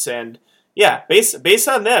performance. And yeah, based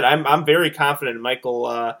on that, I'm very confident in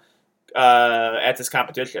Michael at this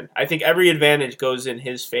competition. I think every advantage goes in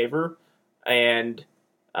his favor, and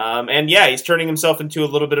yeah, he's turning himself into a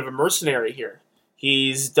little bit of a mercenary here.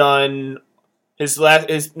 He's done.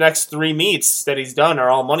 His next 3 meets that he's done are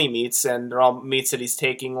all money meets, and they're all meets that he's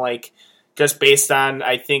taking just based on,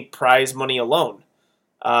 I think, prize money alone.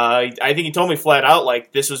 I think he told me flat out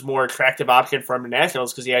this was more attractive option for him to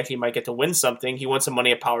nationals because he actually might get to win something. He won some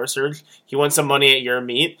money at Power Surge. He won some money at your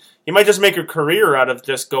meet. He might just make a career out of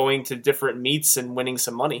just going to different meets and winning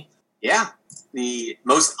some money. Yeah, the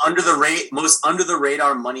most under the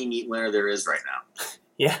radar money meet winner there is right now.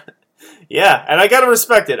 Yeah. Yeah, and I gotta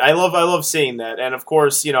respect it. I love seeing that, and of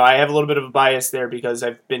course, I have a little bit of a bias there because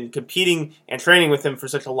I've been competing and training with him for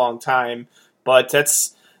such a long time. But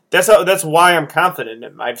that's why I'm confident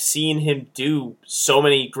in him. I've seen him do so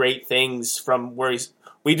many great things from where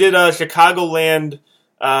we did a Chicagoland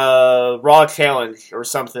Raw Challenge or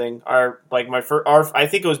something. I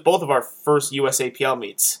think it was both of our first USAPL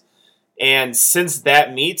meets, and since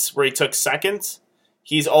that meet where he took second.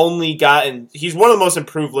 He's one of the most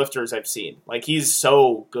improved lifters I've seen. He's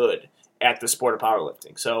so good at the sport of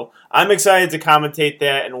powerlifting. So I'm excited to commentate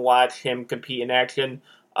that and watch him compete in action.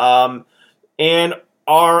 And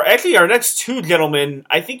our next 2 gentlemen,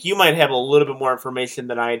 I think you might have a little bit more information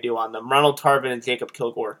than I do on them. Ronald Tarvin and Jacob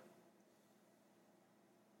Kilgore.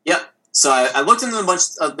 Yep. So I looked into them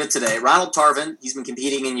a bit today. Ronald Tarvin, he's been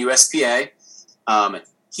competing in USPA.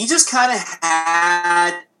 He just kind of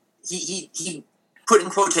had he put in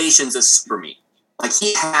quotations a super meet.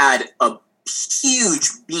 He had a huge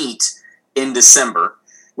meet in December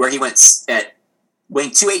where he went at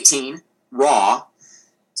weighing 218 raw,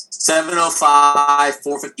 705,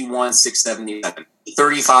 451, 677,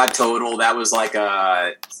 35 total. That was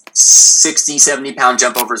a 60, 70 pound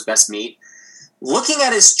jump over his best meet. Looking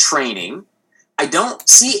at his training, I don't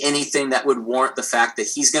see anything that would warrant the fact that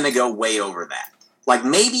he's going to go way over that.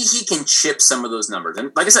 Maybe he can chip some of those numbers.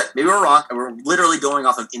 And like I said, maybe we're wrong, and we're literally going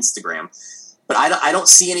off of Instagram. But I don't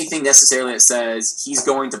see anything necessarily that says he's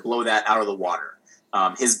going to blow that out of the water.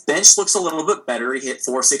 His bench looks a little bit better. He hit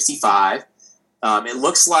 465. It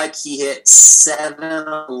looks like he hit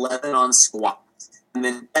 711 on squat. And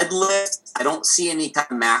then deadlift, I don't see any kind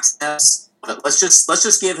of max steps. But let's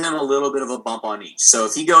just give him a little bit of a bump on each. So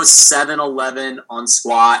if he goes 711 on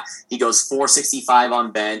squat, he goes 465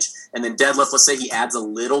 on bench, and then deadlift, let's say he adds a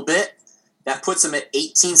little bit, that puts him at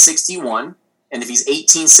 1861. And if he's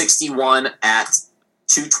 1861 at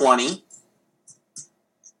 220,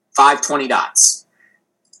 520 dots.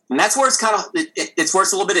 And that's where it's where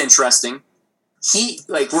it's a little bit interesting.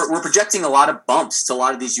 We're projecting a lot of bumps to a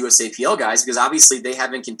lot of these USAPL guys because obviously they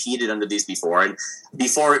haven't competed under these before. And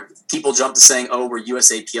before people jump to saying, oh, we're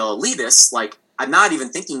USAPL elitists, I'm not even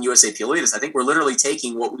thinking USAPL elitists. I think we're literally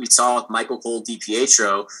taking what we saw with Michael Cole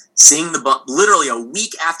DiPietro, seeing the bump literally a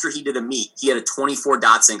week after he did a meet, he had a 24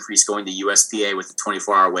 dots increase going to USPA with a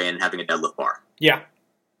 24-hour weigh-in and having a deadlift bar. Yeah.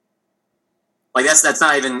 That's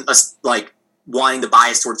not even us wanting to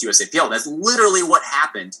bias towards USAPL. That's literally what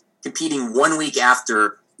happened. Competing 1 week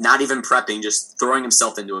after, not even prepping, just throwing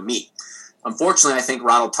himself into a meet. Unfortunately, I think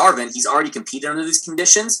Ronald Tarvin, he's already competed under these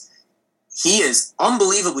conditions. He is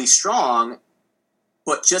unbelievably strong,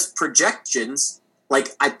 but just projections,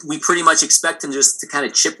 we pretty much expect him just to kind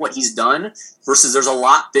of chip what he's done, versus there's a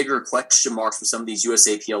lot bigger question marks for some of these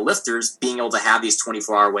USAPL lifters being able to have these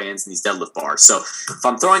 24-hour weigh-ins and these deadlift bars. So if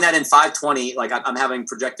I'm throwing that in 520, I'm having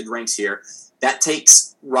projected ranks here, that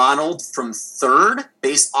takes Ronald from 3rd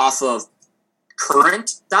based off of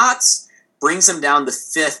current dots, brings him down to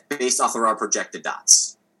 5th based off of our projected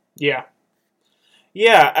dots. Yeah.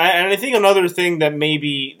 Yeah, and I think another thing that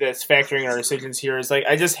maybe that's factoring in our decisions here is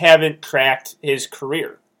I just haven't tracked his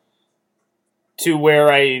career to where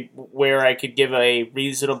I could give a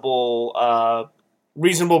reasonable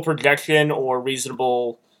projection or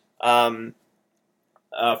reasonable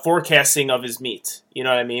forecasting of his meet. You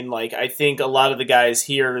know what I mean? I think a lot of the guys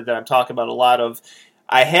here that I'm talking about,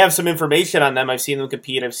 I have some information on them. I've seen them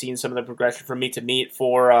compete. I've seen some of the progression from meet to meet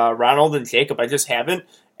for Ronald and Jacob. I just haven't.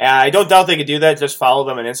 I don't doubt they could do that. Just follow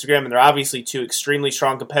them on Instagram, and they're obviously two extremely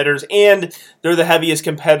strong competitors, and they're the heaviest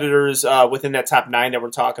competitors within that top 9 that we're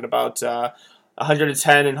talking about,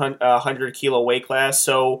 110 and 100 kilo weight class.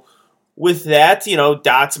 So with that,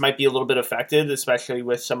 Dots might be a little bit affected, especially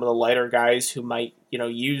with some of the lighter guys who might,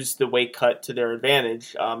 use the weight cut to their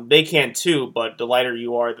advantage. They can too, but the lighter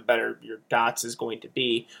you are, the better your Dots is going to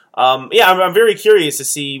be. I'm very curious to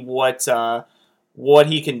see what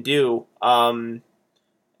he can do.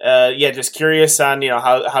 Just curious on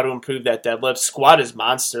how to improve that deadlift. Squat is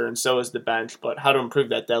monster, and so is the bench, but how to improve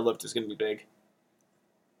that deadlift is going to be big.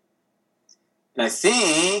 And I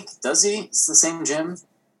think, does he? It's the same gym.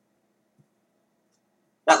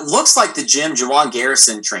 That looks like the gym Jawan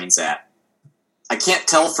Garrison trains at. I can't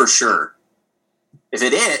tell for sure. If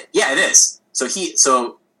it is, yeah, it is.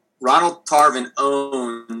 So Ronald Tarvin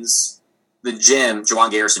owns the gym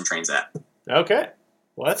Jawan Garrison trains at. Okay,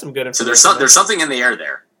 well that's some good information. So there's something in the air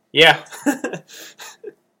there. Yeah,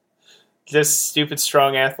 just stupid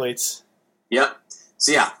strong athletes. Yep.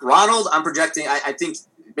 So yeah, Ronald, I'm projecting. I think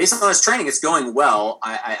based on his training, it's going well.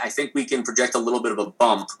 I think we can project a little bit of a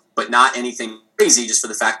bump, but not anything crazy, just for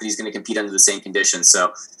the fact that he's going to compete under the same conditions.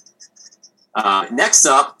 So next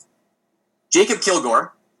up, Jacob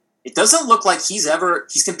Kilgore. It doesn't look like he's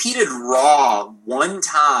competed raw one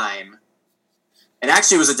time, and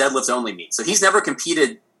actually it was a deadlift only meet. So he's never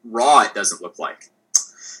competed raw, it doesn't look like.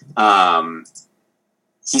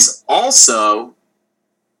 He's also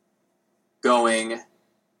going,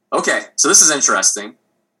 okay, so this is interesting.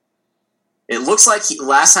 It looks like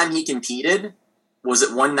last time he competed was at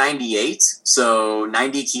 198, so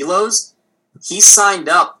 90 kilos. He signed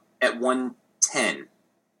up at 110.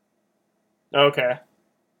 Okay.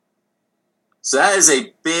 So that is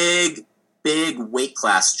a big, big weight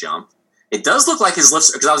class jump. It does look like his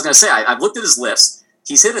lifts, because I was going to say, I've looked at his lifts.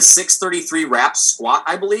 He's hit a 633 rep squat,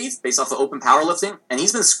 I believe, based off of open powerlifting, and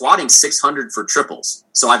he's been squatting 600 for triples.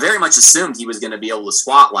 So I very much assumed he was going to be able to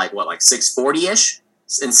squat like 640-ish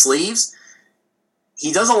in sleeves.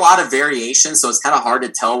 He does a lot of variation, so it's kind of hard to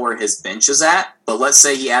tell where his bench is at. But let's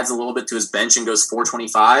say he adds a little bit to his bench and goes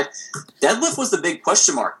 425. Deadlift was the big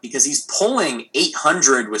question mark because he's pulling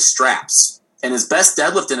 800 with straps. And his best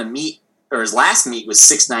deadlift in a meet, or his last meet, was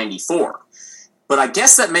 694. But I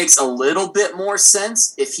guess that makes a little bit more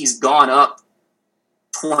sense if he's gone up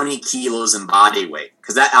 20 kilos in body weight,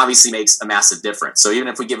 because that obviously makes a massive difference. So even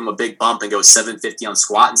if we give him a big bump and go 750 on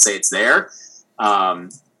squat and say it's there,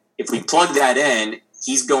 if we plug that in,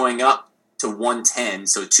 he's going up to 110,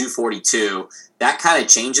 so 242. That kind of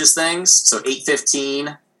changes things. So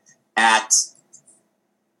 815 at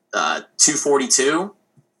 242.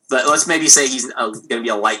 But let's maybe say he's going to be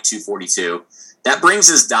a light 242. That brings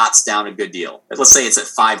his Dots down a good deal. Let's say it's at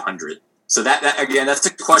 500. So that again, that's a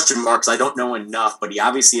question mark because I don't know enough, but he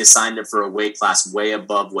obviously has signed up for a weight class way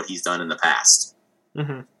above what he's done in the past.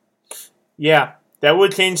 Mm-hmm. Yeah, that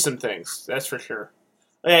would change some things. That's for sure.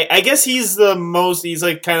 I guess he's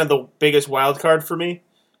like kind of the biggest wild card for me,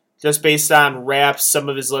 just based on reps, some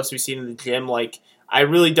of his lifts we've seen in the gym. Like, I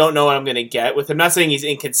really don't know what I'm going to get with him. I'm not saying he's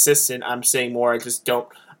inconsistent. I'm saying more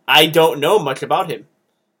I don't know much about him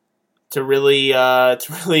to really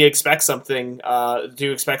expect something,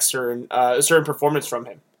 to expect a certain performance from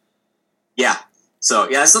him. Yeah. So,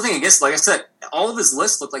 yeah, that's something, I guess, like I said, all of his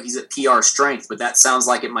lists look like he's at PR strength, but that sounds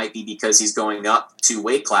like it might be because he's going up 2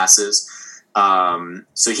 weight classes.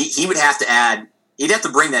 So he would have to he'd have to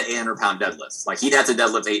bring that 800-pound deadlift. Like, he'd have to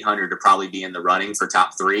deadlift 800 to probably be in the running for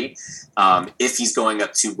top 3 if he's going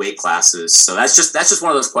up 2 weight classes. So that's just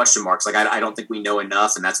one of those question marks. Like, I don't think we know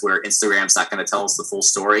enough, and that's where Instagram's not going to tell us the full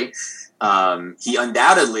story. He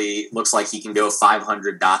undoubtedly looks like he can go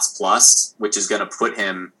 500 Dots plus, which is going to put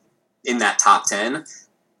him in that top 10.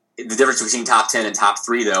 The difference between top 10 and top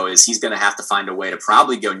 3, though, is he's going to have to find a way to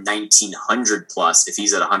probably go 1,900 plus if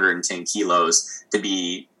he's at 110 kilos to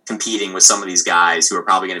be competing with some of these guys who are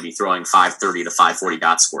probably going to be throwing 530 to 540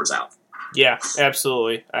 Dot scores out. Yeah,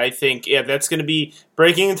 absolutely. I think, that's going to be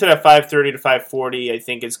breaking into that 530 to 540. I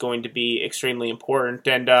think is going to be extremely important.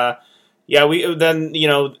 And,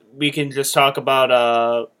 we can just talk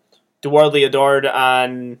about Duard Leodard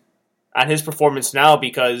on his performance now,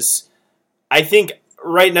 because I think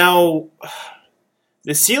right now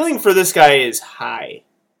the ceiling for this guy is high.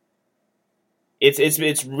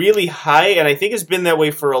 It's really high, and I think it's been that way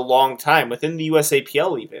for a long time within the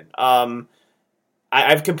USAPL even.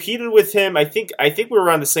 I've competed with him. I think we were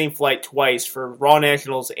on the same flight twice for Raw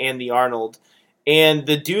Nationals and the Arnold, and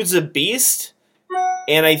the dude's a beast.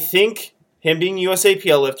 And I think him being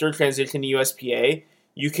USAPL lifter, transition to USPA,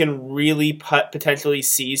 you can really potentially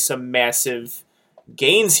see some massive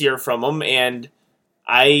gains here from him. And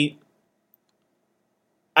I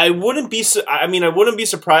wouldn't be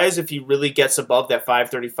surprised if he really gets above that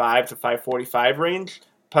 535 to 545 range,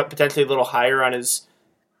 potentially a little higher on his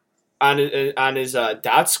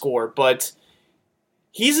dot score. But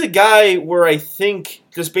he's a guy where I think,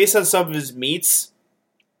 just based on some of his meets,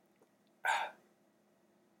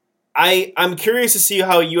 I'm curious to see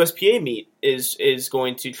how a USPA meet is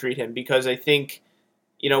going to treat him, because I think,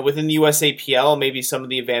 within the USAPL, maybe some of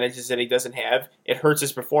the advantages that he doesn't have, it hurts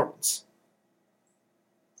his performance.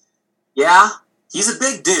 Yeah, he's a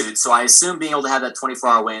big dude, so I assume being able to have that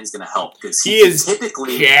 24-hour weigh-in is going to help, because he is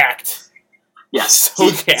typically jacked. Yes, so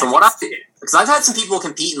jacked. From what because I've had some people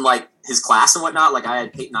compete in like his class and whatnot. Like I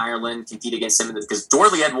had Peyton Ireland compete against him because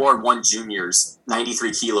Dorley Edward won juniors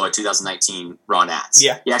 93 kilo at 2019 Raw Nats.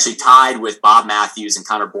 Yeah, he actually tied with Bob Matthews and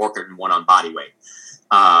Connor Borkert and won on bodyweight.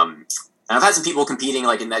 And I've had some people competing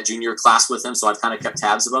like in that junior class with him, so I've kind of kept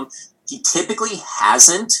tabs of him. He typically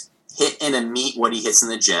hasn't hit in a meet what he hits in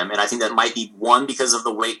the gym, and I think that might be one because of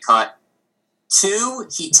the weight cut. Two,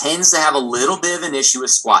 he tends to have a little bit of an issue with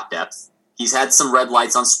squat depth. He's had some red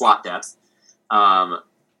lights on squat depth.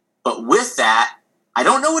 But with that, I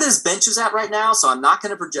don't know what his bench is at right now, so I'm not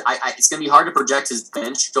going to project. It's going to be hard to project his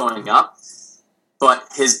bench going up. But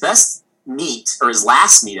his best meet, or his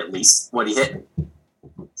last meet at least, what he hit,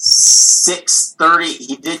 630.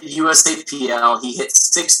 He did USAPL. He hit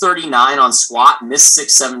 639 on squat, missed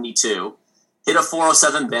 672, hit a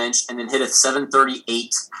 407 bench, and then hit a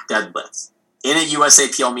 738 deadlift in a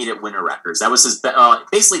USAPL meet at Winter Records. That was his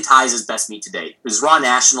basically ties his best meet to date. His Raw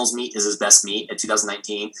Nationals meet is his best meet at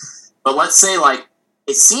 2019. But let's say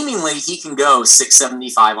it's seemingly he can go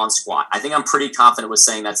 675 on squat. I think I'm pretty confident with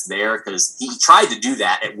saying that's there because he tried to do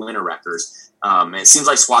that at Winter Records. It seems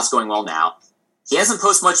like squat's going well now. He hasn't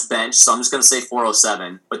posted much bench, so I'm just going to say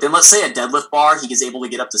 407. But then let's say a deadlift bar, he is able to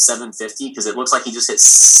get up to 750 because it looks like he just hit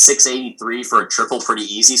 683 for a triple pretty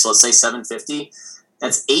easy. So let's say 750.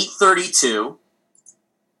 That's 832.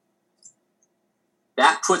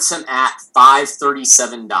 That puts him at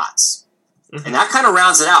 537 dots. Mm-hmm. And that kind of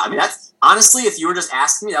rounds it out. I mean, that's honestly, if you were just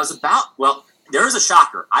asking me, that was there's a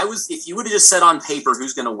shocker. If you would have just said on paper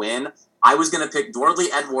who's going to win, I was going to pick Dorley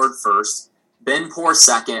Edward first, Ben Poor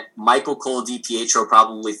second, Michael Cole DiPietro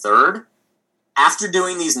probably third. After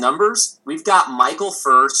doing these numbers, we've got Michael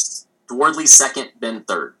first, Dwardley second, Ben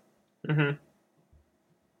third. Mm-hmm.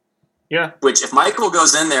 Yeah. Which, if Michael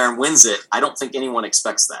goes in there and wins it, I don't think anyone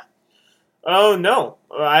expects that. Oh, no.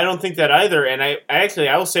 I don't think that either. And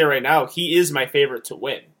I will say right now, he is my favorite to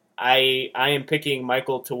win. I am picking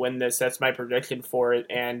Michael to win this. That's my prediction for it.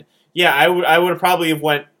 And, yeah, I would probably have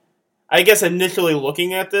went, I guess, initially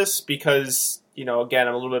looking at this because, again,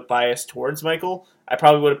 I'm a little bit biased towards Michael. I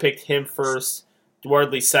probably would have picked him first,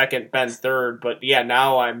 Dwardley second, Ben third. But, yeah,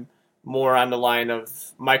 now I'm more on the line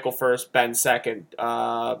of Michael first, Ben second,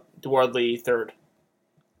 Dwardley third.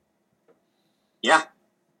 Yeah.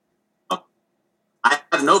 I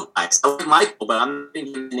have no bias. I like Michael, but I'm not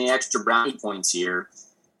giving him any extra brownie points here.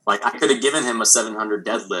 Like, I could have given him a 700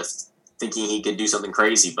 deadlift thinking he could do something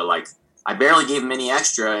crazy, but, I barely gave him any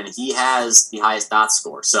extra, and he has the highest dot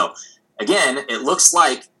score. So, again, it looks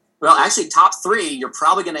like, actually, top three, you're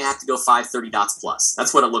probably going to have to go 530 dots plus.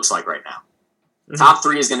 That's what it looks like right now. Mm-hmm. Top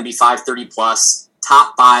three is going to be 530 plus.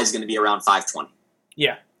 Top five is going to be around 520.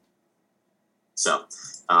 Yeah. So,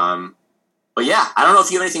 but yeah, I don't know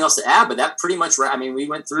if you have anything else to add, but that pretty much, we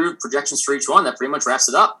went through projections for each one. That pretty much wraps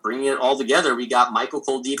it up. Bringing it all together, we got Michael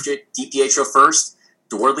Cole DiPietro first,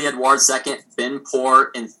 Dwardley Edward second, Ben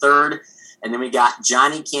Poor in third, and then we got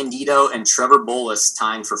Johnny Candido and Trevor Bolus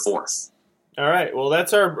tying for fourth. All right, well,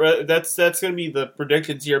 that's going to be the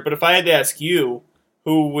predictions here. But if I had to ask you,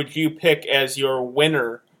 who would you pick as your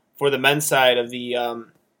winner for the men's side of the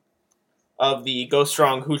Go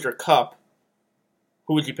Strong Hoosier Cup?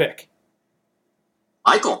 Who would you pick?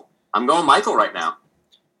 Michael. I'm going Michael right now.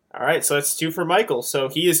 All right, so that's 2 for Michael. So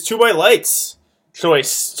he is 2 by Light's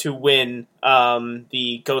choice to win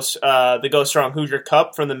the Go Strong Hoosier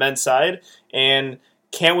Cup from the men's side, and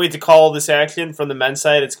can't wait to call this action from the men's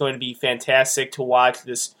side. It's going to be fantastic to watch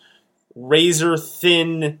this razor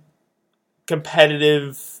thin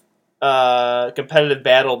competitive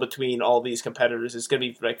battle between all these competitors. It's going to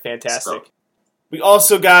be fantastic. We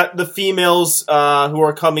also got the females who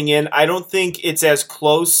are coming in. I don't think it's as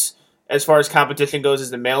close as far as competition goes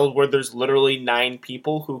as the males, where there's literally 9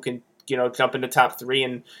 people who can, jump into top 3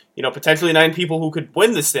 and, potentially 9 people who could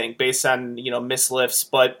win this thing based on, missed lifts.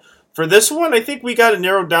 But for this one, I think we got it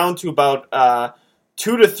narrowed down to about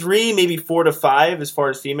 2 to 3, maybe 4 to 5 as far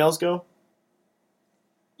as females go.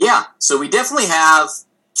 Yeah, so we definitely have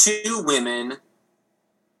 2 women,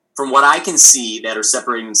 from what I can see, that are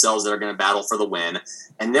separating themselves that are going to battle for the win.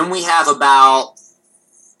 And then we have about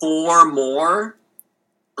 4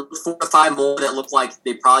 to 5 more that look like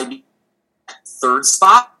they'd probably be at 3rd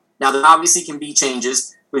spot. Now, there obviously can be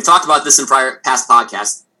changes. We've talked about this in past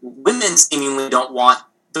podcasts. Women seemingly don't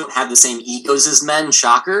have the same egos as men,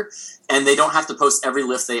 shocker, and they don't have to post every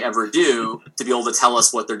lift they ever do to be able to tell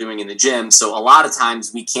us what they're doing in the gym. So a lot of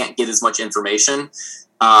times we can't get as much information.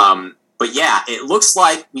 But yeah, it looks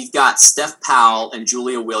like we've got Steph Powell and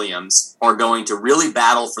Julia Williams are going to really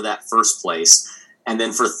battle for that 1st place. And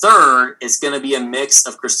then for 3rd, it's going to be a mix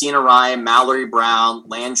of Christina Ryan, Mallory Brown,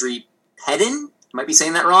 Landry Pedden, I might be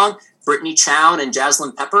saying that wrong, Brittany Chown, and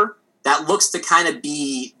Jaslyn Pepper. That looks to kind of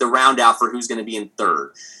be the round out for who's going to be in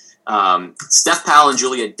 3rd. Steph Powell and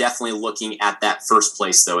Julia definitely looking at that 1st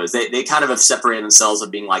place, though, as they kind of have separated themselves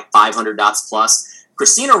of being like 500 dots plus.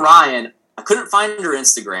 Christina Ryan, I couldn't find her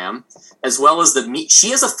Instagram, as well as the meet. She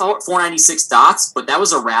has a 496 dots, but that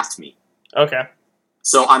was a wrapped meet. Okay.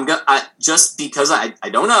 So just because I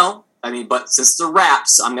don't know. I mean, but since it's a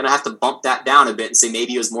wraps, I'm going to have to bump that down a bit and say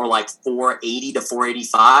maybe it was more like 480 to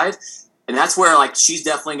 485. And that's where, like, she's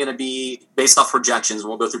definitely going to be, based off projections, and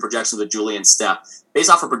we'll go through projections with Julie and Steph. Based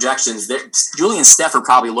off of projections, Julie and Steph are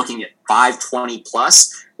probably looking at 520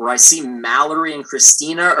 plus, where I see Mallory and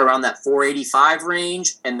Christina around that 485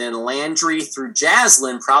 range, and then Landry through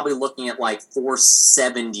Jaslyn probably looking at like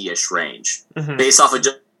 470-ish range, based off of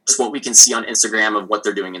just what we can see on Instagram of what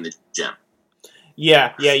they're doing in the gym.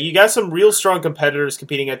 Yeah, you got some real strong competitors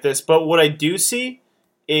competing at this, but what I do see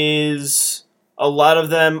is a lot of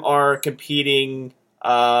them are competing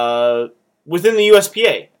within the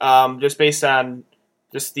USPA, just based on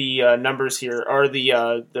just the numbers here, or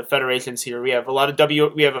the federations here. We have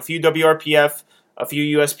a few WRPF, a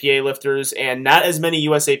few USPA lifters, and not as many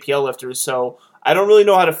USAPL lifters. So I don't really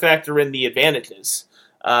know how to factor in the advantages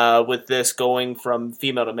with this going from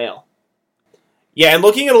female to male. Yeah, and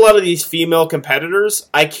looking at a lot of these female competitors,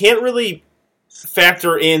 I can't really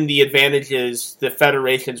factor in the advantages the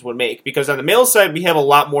federations would make, because on the male side we have a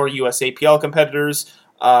lot more USAPL competitors,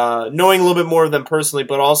 knowing a little bit more of them personally,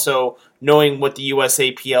 but also knowing what the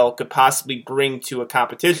USAPL could possibly bring to a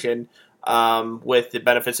competition with the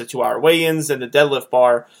benefits of 2-hour weigh-ins and the deadlift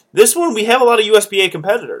bar. This one, we have a lot of USPA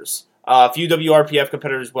competitors, a few WRPF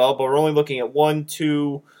competitors as well, but we're only looking at 1,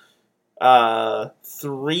 2,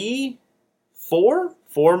 3,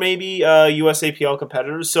 4 maybe USAPL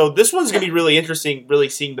competitors. So this one's going to be really interesting, really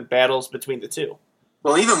seeing the battles between the two.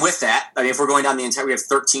 Well, even with that, I mean, if we're going down the entire, we have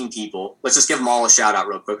 13 people. Let's just give them all a shout out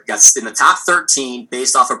real quick. We got in the top 13,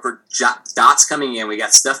 based off of dots coming in, we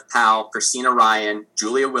got Steph Powell, Christina Ryan,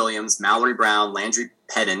 Julia Williams, Mallory Brown, Landry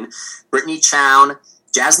Pedden, Brittany Chown,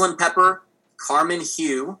 Jaslyn Pepper, Carmen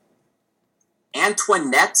Hugh,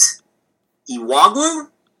 Antoinette Iwaglu.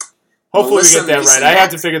 Hopefully Melissa we get that right. I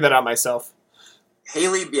have to figure that out myself.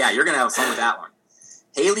 Haley, yeah, you're going to have fun with that one.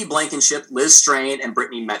 Haley Blankenship, Liz Strain, and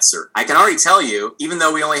Brittany Metzer. I can already tell you, even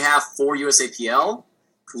though we only have 4 USAPL,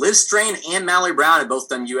 Liz Strain and Mallory Brown have both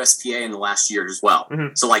done USPA in the last year as well.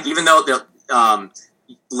 Mm-hmm. So, like, even though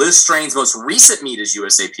Liz Strain's most recent meet is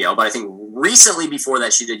USAPL, but I think recently before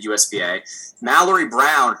that she did USPA. Mallory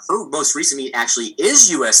Brown, her most recent meet actually is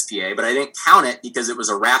USPA, but I didn't count it because it was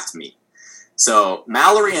a raft meet. So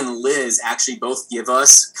Mallory and Liz actually both give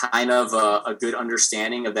us kind of a good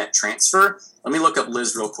understanding of that transfer. Let me look up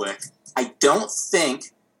Liz real quick. I don't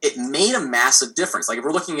think it made a massive difference. Like if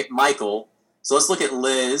we're looking at Michael, so let's look at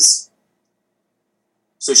Liz.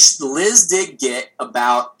 So Liz did get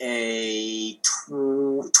about a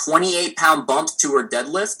 28-pound bump to her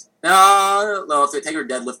deadlift. No, if they take her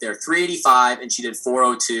deadlift there, 385, and she did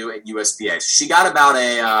 402 at USPA. So she got about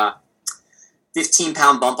a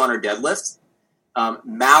 15-pound bump on her deadlift.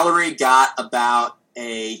 Mallory got about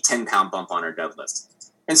a 10-pound bump on her deadlift.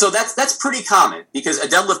 And so that's pretty common because a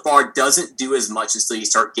deadlift bar doesn't do as much until you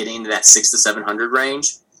start getting into that 600 to 700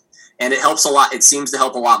 range. And it helps a lot. It seems to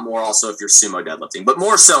help a lot more also if you're sumo deadlifting. But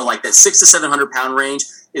more so, like that 600 to 700 pound range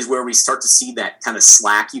is where we start to see that kind of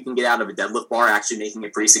slack you can get out of a deadlift bar actually making a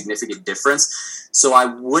pretty significant difference. So I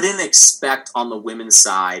wouldn't expect on the women's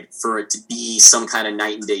side for it to be some kind of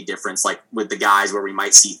night and day difference like with the guys where we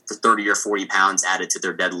might see 30 or 40 pounds added to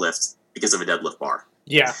their deadlift because of a deadlift bar.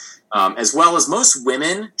 Yeah. As well as most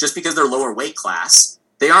women, just because they're lower weight class,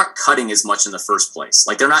 they aren't cutting as much in the first place.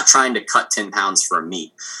 Like they're not trying to cut 10 pounds for a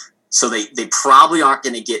meet. So they probably aren't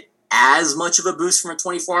going to get as much of a boost from a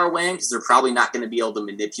 24-hour weigh-in because they're probably not going to be able to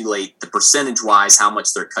manipulate the percentage-wise how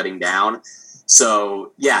much they're cutting down.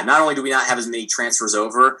 So, yeah, not only do we not have as many transfers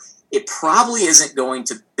over, it probably isn't going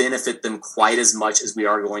to benefit them quite as much as we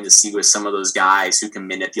are going to see with some of those guys who can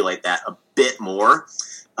manipulate that a bit more.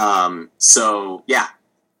 So, yeah.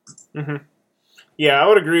 Mm-hmm. Yeah, I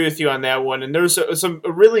would agree with you on that one. And there's some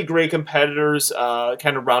really great competitors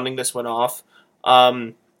kind of rounding this one off.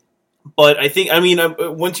 But I think,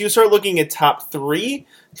 once you start looking at top three,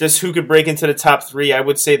 just who could break into the top three, I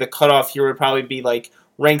would say the cutoff here would probably be like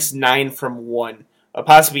ranks 9 from 1,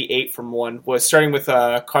 possibly 8 from 1, was starting with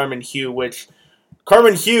Carmen Hugh, which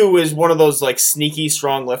Carmen Hugh is one of those like sneaky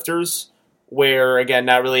strong lifters where, again,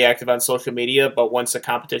 not really active on social media, but once a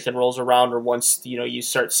competition rolls around or once, you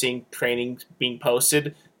start seeing training being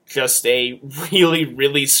posted, just a really,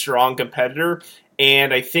 really strong competitor.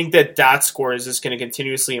 And I think that dot score is just going to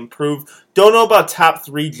continuously improve. Don't know about top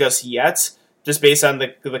 3 just yet, just based on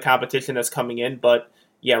the competition that's coming in. But,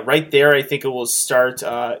 yeah, right there, I think it will start.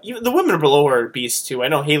 Even the women below her are beasts, too. I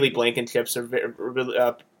know Haley Blankenship's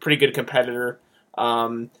a pretty good competitor.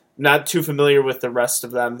 Not too familiar with the rest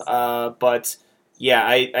of them. But, yeah,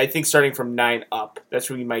 I think starting from 9 up, that's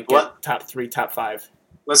where you might get top 3, top 5.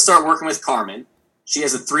 Let's start working with Carmen. She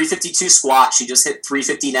has a 352 squat. She just hit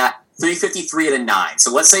 353 at a 9.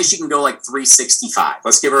 So let's say she can go like 365.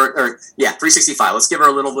 Let's give her, 365. Let's give her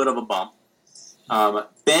a little bit of a bump.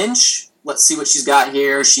 Bench, let's see what she's got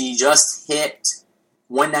here. She just hit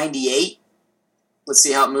 198. Let's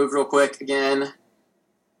see how it moved real quick again.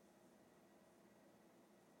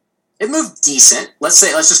 It moved decent. Let's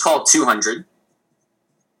just call it 200.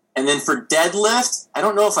 And then for deadlift, I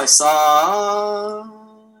don't know if I saw...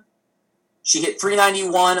 She hit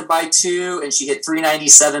 391 by 2, and she hit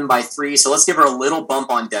 397 by 3. So let's give her a little bump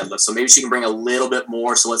on deadlift. So maybe she can bring a little bit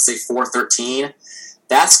more. So let's say 413.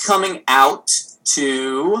 That's coming out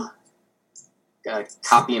to, gotta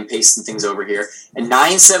copy and paste some things over here, a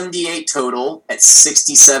 978 total at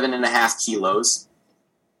 67.5 kilos.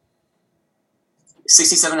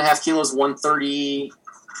 67.5 kilos, 130.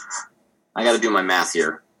 I got to do my math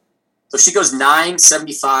here. So she goes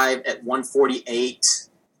 975 at 148.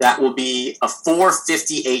 That will be a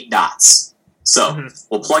 458 dots. So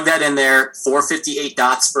we'll plug that in there. 458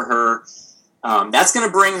 dots for her. That's going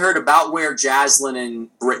to bring her to about where Jaslyn and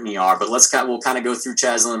Brittany are. But we'll kind of go through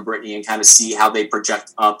Jaslyn and Brittany and kind of see how they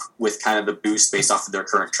project up with kind of the boost based off of their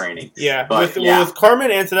current training. Yeah, with Carmen,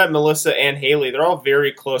 Antoinette, Melissa, and Haley, they're all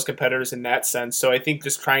very close competitors in that sense. So I think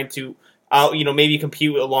just trying to, maybe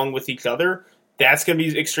compete along with each other, that's going to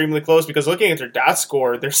be extremely close because looking at their dot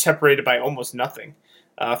score, they're separated by almost nothing.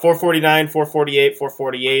 449, 448,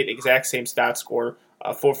 448, exact same stat score,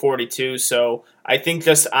 442. So I think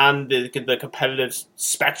just on the competitive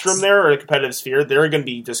spectrum there, or the competitive sphere, they're going to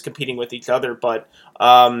be just competing with each other. But,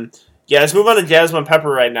 let's move on to Jasmine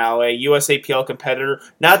Pepper right now, a USAPL competitor.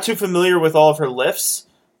 Not too familiar with all of her lifts,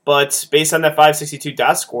 but based on that 562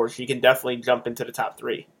 dot score, she can definitely jump into the top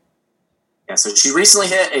 3. Yeah, so she recently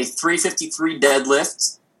hit a 353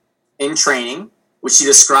 deadlift in training, which she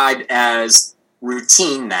described as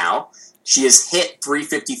routine now. She has hit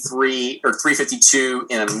 353 or 352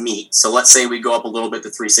 in a meet. So let's say we go up a little bit to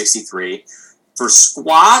 363. For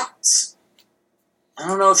squat, I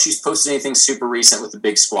don't know if she's posted anything super recent with the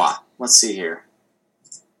big squat. Let's see here.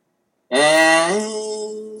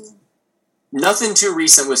 And nothing too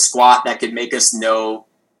recent with squat that could make us know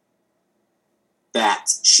that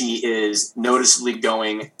she is noticeably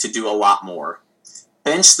going to do a lot more.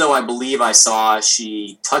 Bench, though, I believe I saw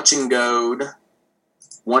she touch and go'd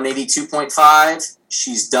 182.5.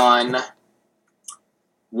 She's done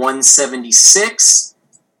 176.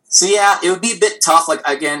 So yeah, it would be a bit tough. Like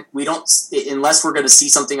again, we don't, unless we're going to see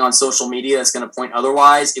something on social media that's going to point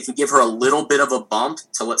otherwise. If we give her a little bit of a bump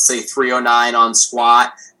to, let's say, 309 on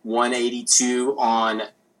squat, 182 on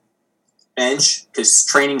bench, because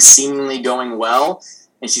training's seemingly going well,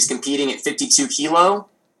 and she's competing at 52 kilo.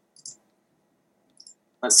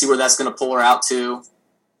 Let's see where that's going to pull her out to.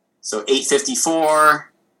 So 854.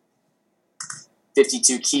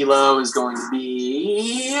 52 kilo is going to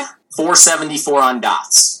be 474 on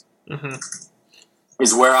dots.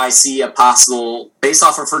 Is where I see a possible, based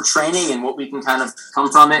off of her training and what we can kind of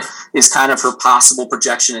come from it, is kind of her possible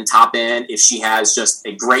projection and top end if she has just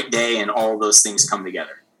a great day and all those things come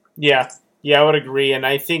together. Yeah, I would agree. And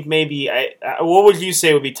I think maybe, what would you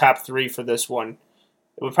say would be top 3 for this one?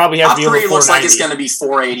 It would probably have to be over 490. Top 3 looks like it's going to be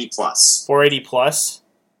 480 plus. 480 plus?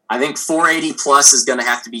 I think 480 plus is going to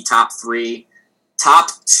have to be top 3. Top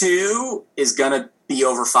 2 is going to be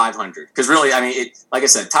over 500. Because really, I mean, like I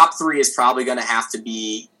said, top 3 is probably going to have to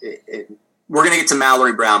be... we're going to get to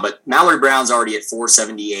Mallory Brown, but Mallory Brown's already at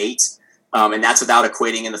 478. And that's without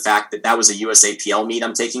equating in the fact that was a USAPL meet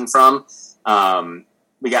I'm taking from.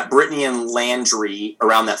 we got Brittany and Landry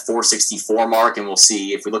around that 464 mark, and we'll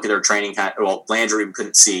see if we look at their training. Well, Landry we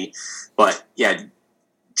couldn't see, but yeah,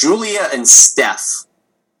 Julia and Steph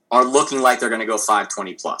are looking like they're going to go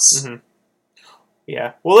 520 plus. Mm-hmm.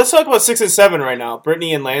 Yeah. Well, let's talk about 6 and 7 right now.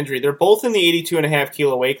 Brittany and Landry. They're both in the 82.5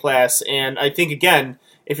 kilo weight class, and I think again,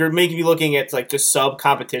 if you're maybe looking at like just sub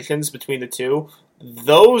competitions between the two,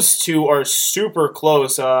 those two are super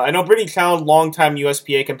close. I know Brittany Chow, longtime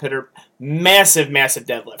USPA competitor, massive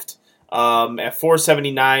deadlift at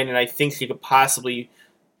 479, and I think she could possibly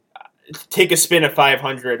take a spin at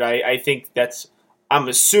 500. I think I'm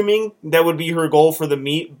assuming that would be her goal for the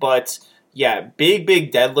meet, but yeah, big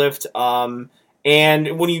deadlift.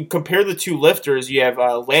 And when you compare the two lifters, you have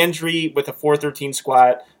Landry with a 413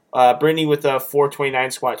 squat, Brittany with a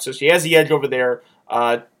 429 squat. So she has the edge over there.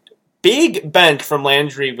 Big bench from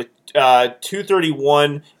Landry with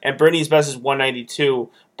 231, and Brittany's best is 192.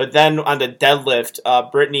 But then on the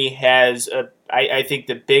deadlift, Brittany has, I think,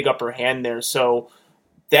 the big upper hand there. So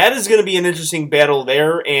that is going to be an interesting battle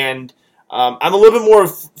there. And I'm a little bit more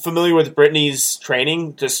familiar with Brittany's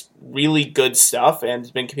training, just really good stuff, and has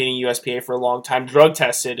been competing USPA for a long time. Drug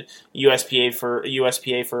tested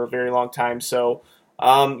USPA for a very long time. So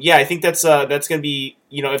yeah, I think that's going to be,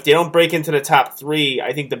 if they don't break into the top 3,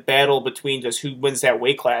 I think the battle between just who wins that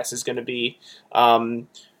weight class is going to be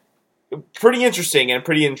pretty interesting and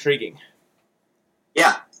pretty intriguing.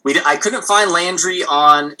 Yeah. I couldn't find Landry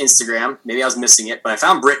on Instagram. Maybe I was missing it, but I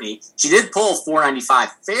found Brittany. She did pull 495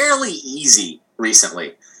 fairly easy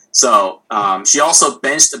recently. So she also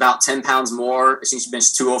benched about 10 pounds more. I think she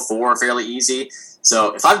benched 204 fairly easy.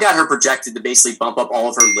 So if I've got her projected to basically bump up all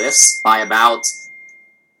of her lifts by about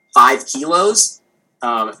 5 kilos,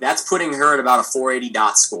 that's putting her at about a 480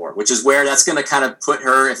 dot score, which is where that's going to kind of put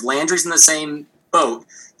her, if Landry's in the same boat,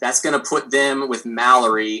 that's going to put them with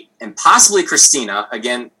Mallory and possibly Christina.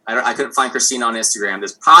 Again, I couldn't find Christina on Instagram.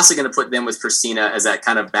 That's possibly going to put them with Christina as that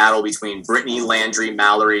kind of battle between Brittany, Landry,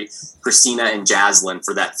 Mallory, Christina, and Jaslyn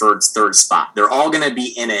for that third spot. They're all going to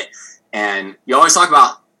be in it. And you always talk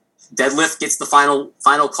about deadlift gets the final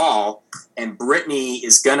call, and Brittany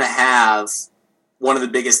is going to have one of the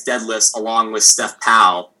biggest deadlifts along with Steph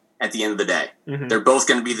Powell at the end of the day. Mm-hmm. They're both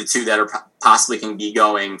going to be the two that are possibly can be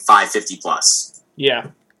going 550 plus.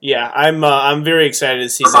 Yeah, I'm very excited to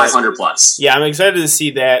see 500 plus. Yeah, I'm excited to see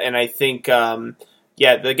that, and I think,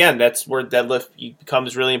 again, that's where deadlift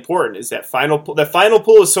becomes really important. Is that final pull? That final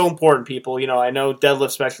pull is so important, people. I know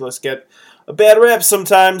deadlift specialists get a bad rap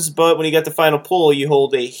sometimes, but when you get the final pull, you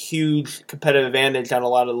hold a huge competitive advantage on a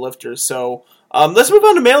lot of the lifters. So let's move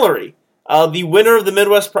on to Mallory, the winner of the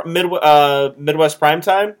Midwest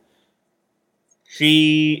Primetime.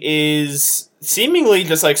 She is seemingly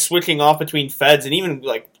just like switching off between feds and even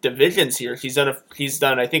like divisions here. She's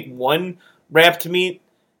done I think one wrapped meet,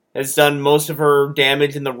 has done most of her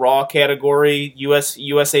damage in the raw category.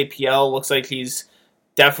 USAPL looks like she's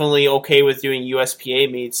definitely okay with doing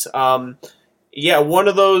USPA meets. Yeah, one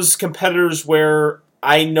of those competitors where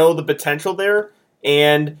I know the potential there,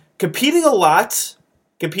 and competing a lot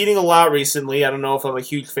recently. I don't know if I'm a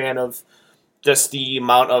huge fan of just the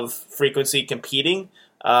amount of frequency competing.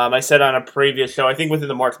 I said on a previous show, I think within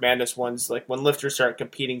the March Madness ones, like when lifters start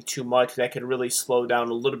competing too much, that could really slow down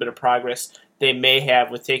a little bit of progress they may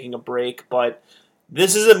have with taking a break. But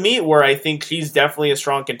this is a meet where I think she's definitely a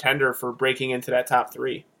strong contender for breaking into that top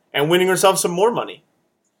 3 and winning herself some more money.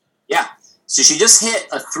 Yeah. So she just hit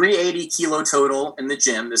a 380 kilo total in the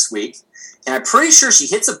gym this week. And I'm pretty sure she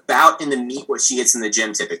hits about in the meet what she hits in the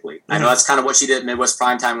gym typically. Mm-hmm. I know that's kind of what she did at Midwest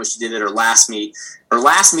Primetime when she did at her last meet. Her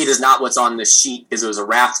last meet is not what's on this sheet because it was a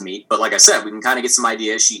wrapped meet. But like I said, we can kind of get some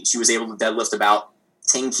ideas. She was able to deadlift about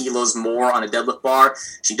 10 kilos more on a deadlift bar.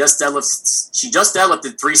 She just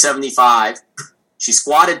deadlifted 375. She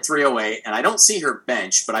squatted 308, and I don't see her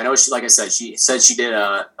bench, but I know she said she did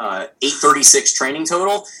a 836 training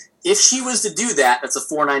total. If she was to do that, that's a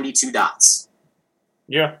 492 dots.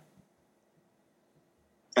 Yeah.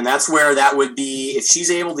 And that's where that would be, if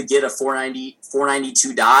she's able to get a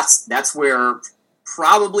 492 dots, that's where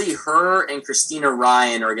probably her and Christina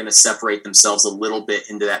Ryan are going to separate themselves a little bit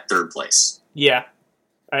into that third place. Yeah,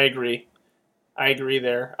 I agree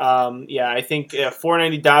there. I think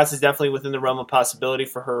 490 dots is definitely within the realm of possibility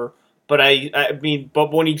for her. But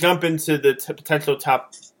but when you jump into the potential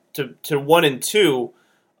top to 1 and 2,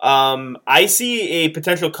 I see a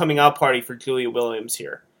potential coming out party for Julia Williams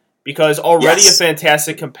here. Because already a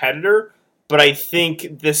fantastic competitor, but I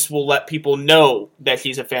think this will let people know that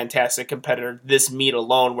she's a fantastic competitor, this meet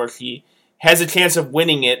alone, where she has a chance of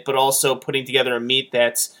winning it, but also putting together a meet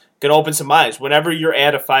that's going to open some eyes. Whenever you're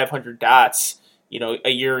at a 500 dots,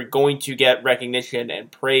 you're going to get recognition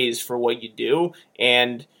and praise for what you do.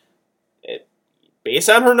 And based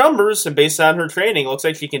on her numbers and based on her training, it looks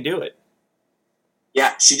like she can do it.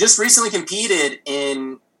 Yeah, she just recently competed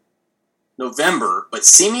in November, but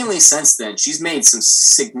seemingly since then, she's made some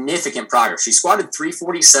significant progress. She squatted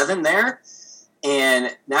 347 there,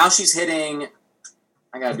 and now she's hitting,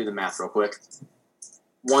 I gotta do the math real quick,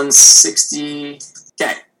 160.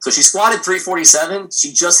 Okay, so she squatted 347.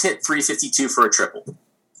 She just hit 352 for a triple.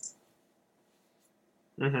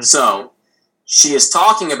 Mm-hmm. So she is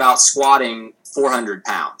talking about squatting 400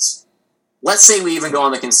 pounds. Let's say we even go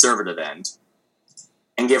on the conservative end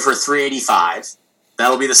and give her 385.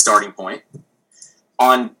 That'll be the starting point.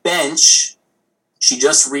 On bench, she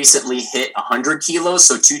just recently hit 100 kilos,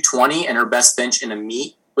 so 220, and her best bench in a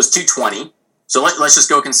meet was 220. So let's just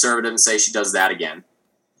go conservative and say she does that again.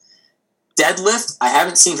 Deadlift, I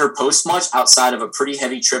haven't seen her post much outside of a pretty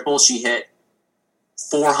heavy triple. She hit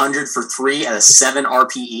 400 for 3 at a 7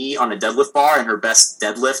 RPE on a deadlift bar, and her best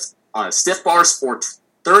deadlift on a stiff bar is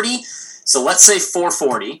 430. So let's say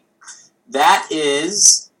 440. That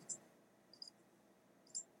is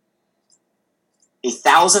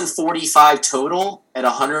 1,045 total at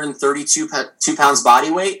 132 pounds body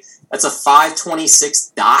weight. That's a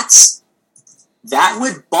 526 dots. That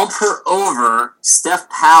would bump her over Steph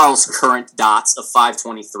Powell's current dots of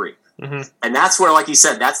 523. Mm-hmm. And that's where, like you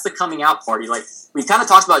said, that's the coming out party. Like, we kind of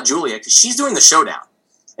talked about Julia because she's doing the showdown.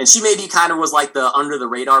 And she maybe kind of was like the under the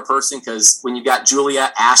radar person because when you got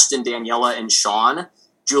Julia, Ashton, Daniela, and Sean,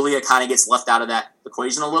 Julia kind of gets left out of that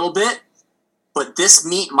equation a little bit. But this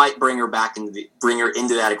meet might bring her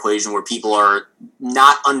into that equation where people are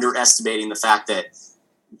not underestimating the fact that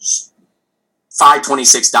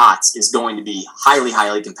 526 dots is going to be highly,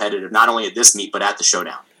 highly competitive, not only at this meet but at the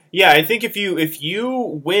showdown. Yeah, I think if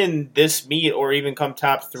you win this meet or even come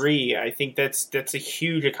top 3, I think that's a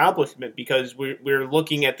huge accomplishment because we're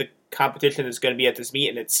looking at the competition that's going to be at this meet,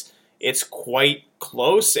 and it's quite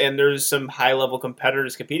close, and there's some high-level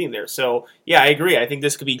competitors competing there. So, yeah, I agree. I think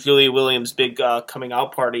this could be Julia Williams' big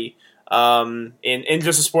coming-out party in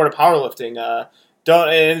just the sport of powerlifting. And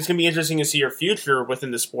it's going to be interesting to see your future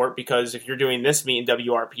within the sport because if you're doing this meet in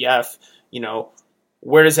WRPF,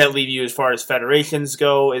 where does that leave you as far as federations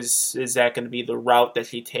go? Is that going to be the route that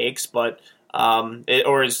she takes? But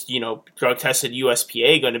or is drug-tested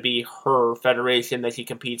USPA going to be her federation that she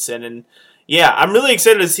competes in? And yeah, I'm really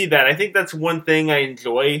excited to see that. I think that's one thing I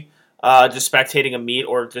enjoy just spectating a meet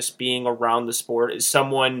or just being around the sport is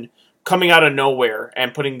someone coming out of nowhere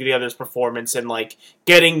and putting together this performance and like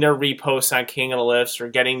getting their reposts on King of the Lifts or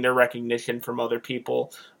getting their recognition from other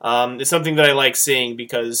people. It's something that I like seeing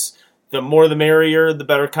because the more the merrier, the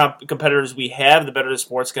better competitors we have, the better the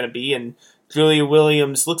sport's going to be. And Julia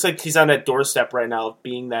Williams looks like she's on that doorstep right now of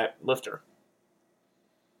being that lifter.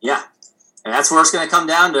 Yeah. And that's where it's going to come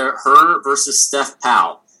down to her versus Steph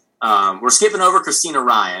Powell. We're skipping over Christina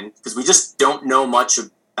Ryan because we just don't know much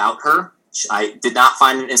about her. I did not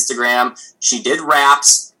find an Instagram. She did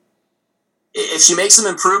wraps. If she makes some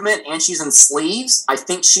improvement and she's in sleeves, I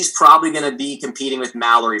think she's probably going to be competing with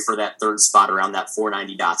Mallory for that third spot around that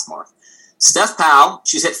 490 dots mark. Steph Powell,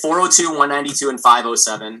 she's hit 402, 192, and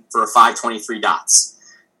 507 for a 523 dots.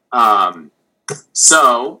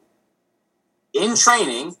 So, in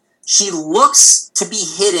training, she looks to be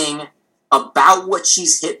hitting about what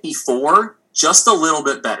she's hit before, just a little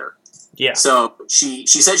bit better. Yeah. So, she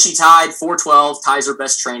said she tied 412, ties her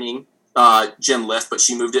best training gym lift, but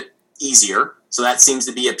she moved it easier. So that seems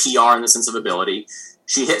to be a PR in the sense of ability.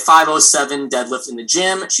 She hit 507 deadlift in the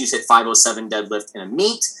gym. She's hit 507 deadlift in a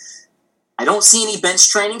meet. I don't see any bench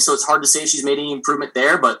training, so it's hard to say if she's made any improvement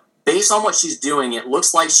there, but based on what she's doing, it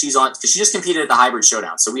looks like she's on, because she just competed at the hybrid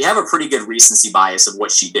showdown. So we have a pretty good recency bias of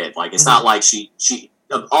what she did. Like, it's not like she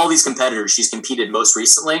of all these competitors, she's competed most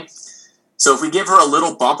recently. So if we give her a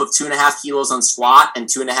little bump of 2.5 kilos on squat and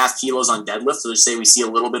 2.5 kilos on deadlift, so just say we see a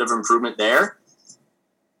little bit of improvement there,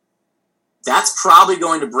 that's probably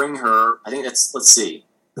going to bring her, I think that's, let's see,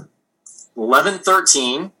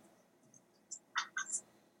 11-13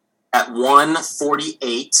 at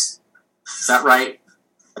 148. Is that right?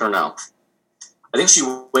 I don't know. I think she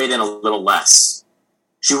weighed in a little less.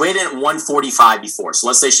 She weighed in at 145 before. So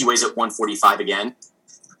let's say she weighs at 145 again.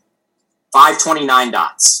 529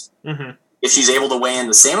 dots. Mm-hmm. If she's able to weigh in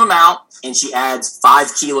the same amount and she adds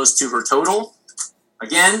 5 kilos to her total,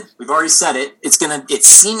 again, we've already said it. It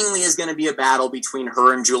seemingly is going to be a battle between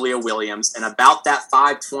her and Julia Williams, and about that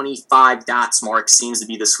 525 dots mark seems to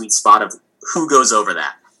be the sweet spot of who goes over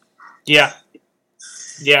that. Yeah.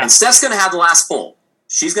 Yeah. And Steph's going to have the last pull.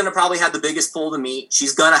 She's going to probably have the biggest pull to meet.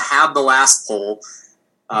 She's going to have the last pull.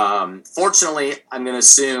 Fortunately, I'm going to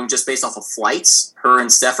assume just based off of flights, her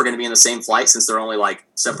and Steph are going to be in the same flight since they're only like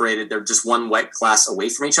separated. They're just one weight class away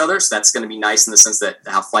from each other. So that's going to be nice in the sense that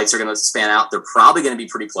how flights are going to span out. They're probably going to be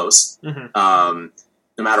pretty close, no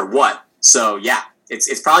matter what. So yeah,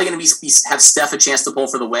 it's probably going to be have Steph a chance to pull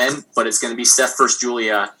for the win, but it's going to be Steph versus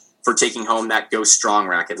Julia for taking home that Go Strong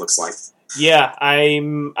racket. Looks like. Yeah,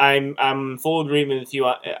 I'm full agreement with you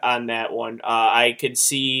on that one. I could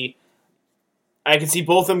see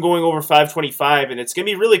both of them going over 525, and it's going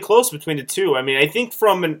to be really close between the two. I mean, I think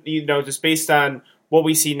from, just based on what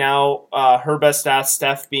we see now, her best stats,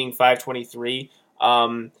 Steph being 523,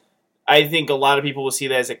 I think a lot of people will see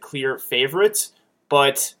that as a clear favorite.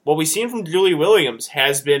 But what we've seen from Julia Williams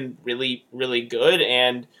has been really, really good.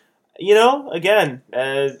 And, again,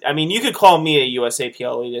 you could call me a USAPL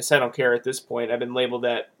elitist. I don't care at this point. I've been labeled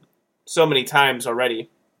that so many times already,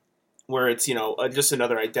 where it's, just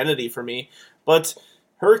another identity for me. But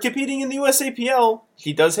her competing in the USAPL,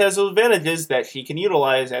 she does have those advantages that she can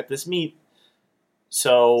utilize at this meet.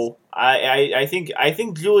 So I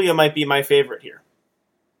think Julia might be my favorite here.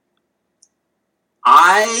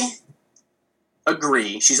 I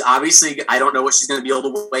agree. She's obviously, I don't know what she's going to be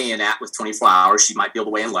able to weigh in at with 24 hours. She might be able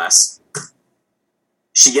to weigh in less.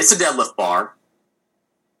 She gets a deadlift bar.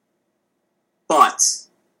 But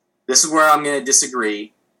this is where I'm going to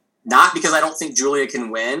disagree. Not because I don't think Julia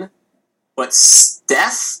can win, but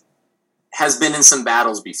Steph has been in some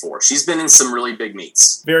battles before. She's been in some really big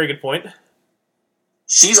meets. Very good point.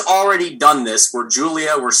 She's already done this where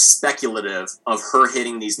Julia were speculative of her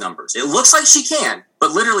hitting these numbers. It looks like she can,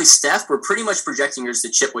 but literally Steph, we're pretty much projecting her to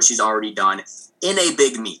chip what she's already done in a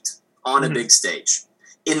big meet, on a big stage,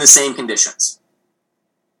 in the same conditions.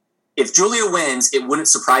 If Julia wins, it wouldn't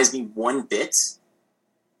surprise me one bit,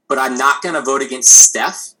 but I'm not going to vote against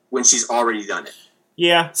Steph when she's already done it.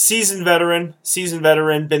 Yeah, seasoned veteran,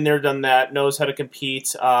 been there, done that, knows how to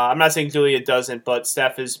compete. I'm not saying Julia doesn't, but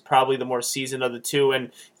Steph is probably the more seasoned of the two. And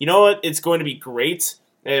you know what? It's going to be great,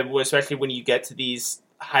 especially when you get to these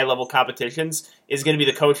high-level competitions, is going to be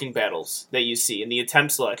the coaching battles that you see and the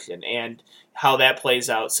attempt selection and how that plays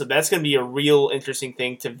out. So that's going to be a real interesting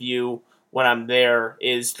thing to view when I'm there,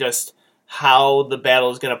 is just how the battle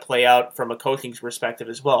is going to play out from a coaching perspective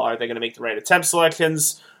as well. Are they going to make the right attempt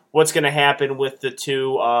selections? What's going to happen with the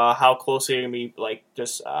two? How closely are they going to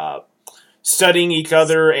be studying each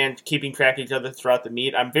other and keeping track of each other throughout the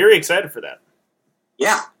meet? I'm very excited for that.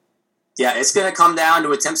 Yeah, it's going to come down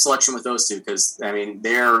to attempt selection with those two because,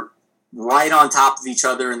 they're right on top of each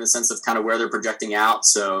other in the sense of kind of where they're projecting out.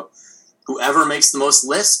 So whoever makes the most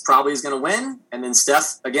lists probably is going to win. And then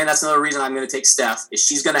Steph, again, that's another reason I'm going to take Steph, is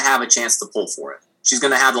she's going to have a chance to pull for it. She's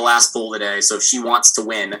going to have the last pull today, so if she wants to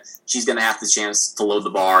win, she's going to have the chance to load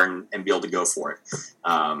the bar and be able to go for it.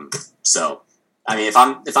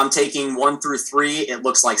 If I'm taking 1 through 3, it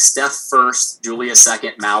looks like Steph first, Julia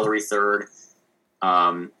second, Mallory third,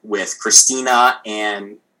 with Christina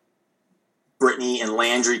and Brittany and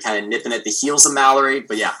Landry kind of nipping at the heels of Mallory.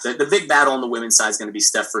 But yeah, the big battle on the women's side is going to be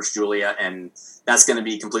Steph versus Julia, and that's going to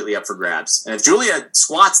be completely up for grabs. And if Julia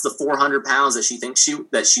squats the 400 pounds that she thinks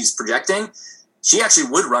she's projecting, she actually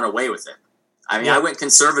would run away with it. I went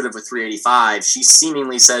conservative with 385. She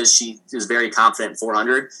seemingly says she is very confident in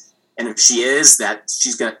 400, and if she is,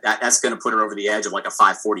 that's going to put her over the edge of like a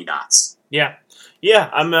 540 dots. Yeah,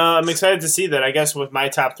 I'm excited to see that. I guess with my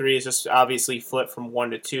top 3 is just obviously flip from 1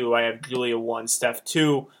 to 2. I have Julia 1, Steph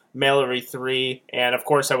 2, Mallory 3, and of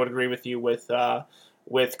course I would agree with you with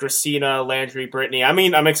Christina, Landry, Brittany.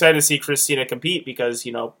 I'm excited to see Christina compete because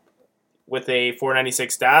with a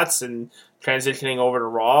 496 dots and transitioning over to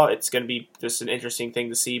Raw, it's going to be just an interesting thing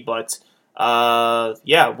to see. But I'll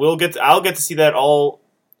get to see that all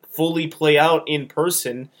fully play out in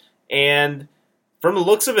person. And from the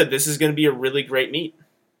looks of it, this is going to be a really great meet.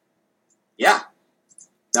 Yeah.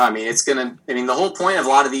 No, the whole point of a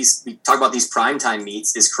lot of these, we talk about these primetime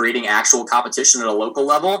meets, is creating actual competition at a local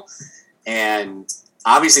level. And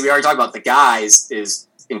obviously we already talked about the guys is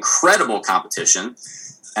incredible competition.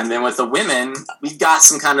 And then with the women, we've got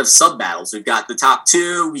some kind of sub-battles. We've got the top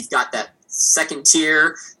 2. We've got that second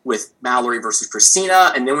tier with Mallory versus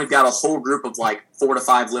Christina. And then we've got a whole group of 4 to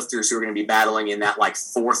 5 lifters who are going to be battling in that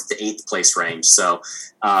 4th to 8th place range. So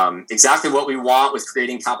exactly what we want with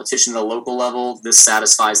creating competition at a local level. This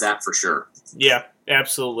satisfies that for sure. Yeah,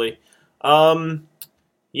 absolutely. So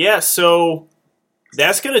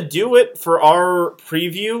that's going to do it for our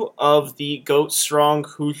preview of the Goat Strong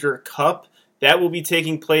Hoosier Cup. That will be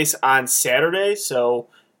taking place on Saturday, so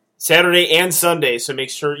Saturday and Sunday, so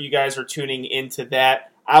make sure you guys are tuning into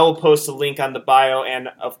that. I will post a link on the bio and,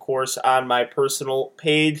 of course, on my personal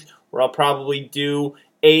page where I'll probably do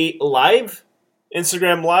a live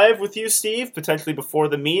Instagram live with you, Steve, potentially before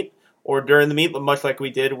the meet or during the meet, much like we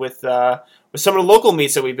did with some of the local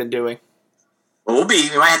meets that we've been doing. Well, we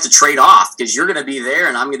might have to trade off because you're going to be there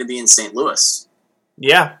and I'm going to be in St. Louis.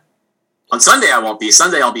 Yeah. On Sunday I won't be.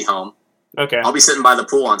 Sunday I'll be home. Okay. I'll be sitting by the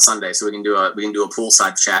pool on Sunday, so we can do a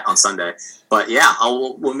poolside chat on Sunday. But yeah,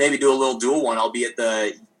 we'll maybe do a little dual one. I'll be at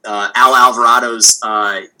the Al Alvarado's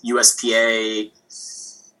USPA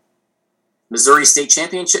Missouri State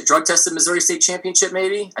Championship, drug tested Missouri State Championship.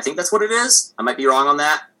 Maybe I think that's what it is. I might be wrong on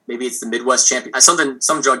that. Maybe it's the Midwest Champion,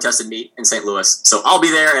 some drug tested meet in St. Louis. So I'll be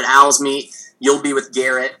there at Al's meet. You'll be with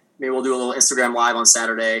Garrett. Maybe we'll do a little Instagram live on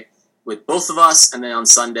Saturday with both of us, and then on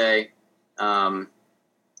Sunday.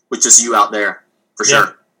 With just you out there, for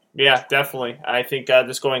sure. Yeah, definitely. I think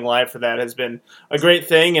just going live for that has been a great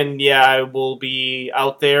thing, and yeah, I will be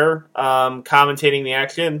out there commentating the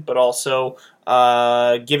action, but also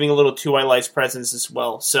giving a little Two White Lights presence as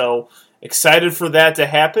well. So excited for that to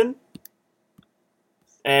happen.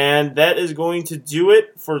 And that is going to do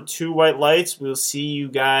it for Two White Lights. We'll see you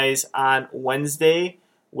guys on Wednesday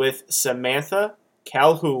with Samantha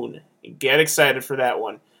Calhoun. Get excited for that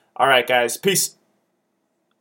one. All right, guys. Peace.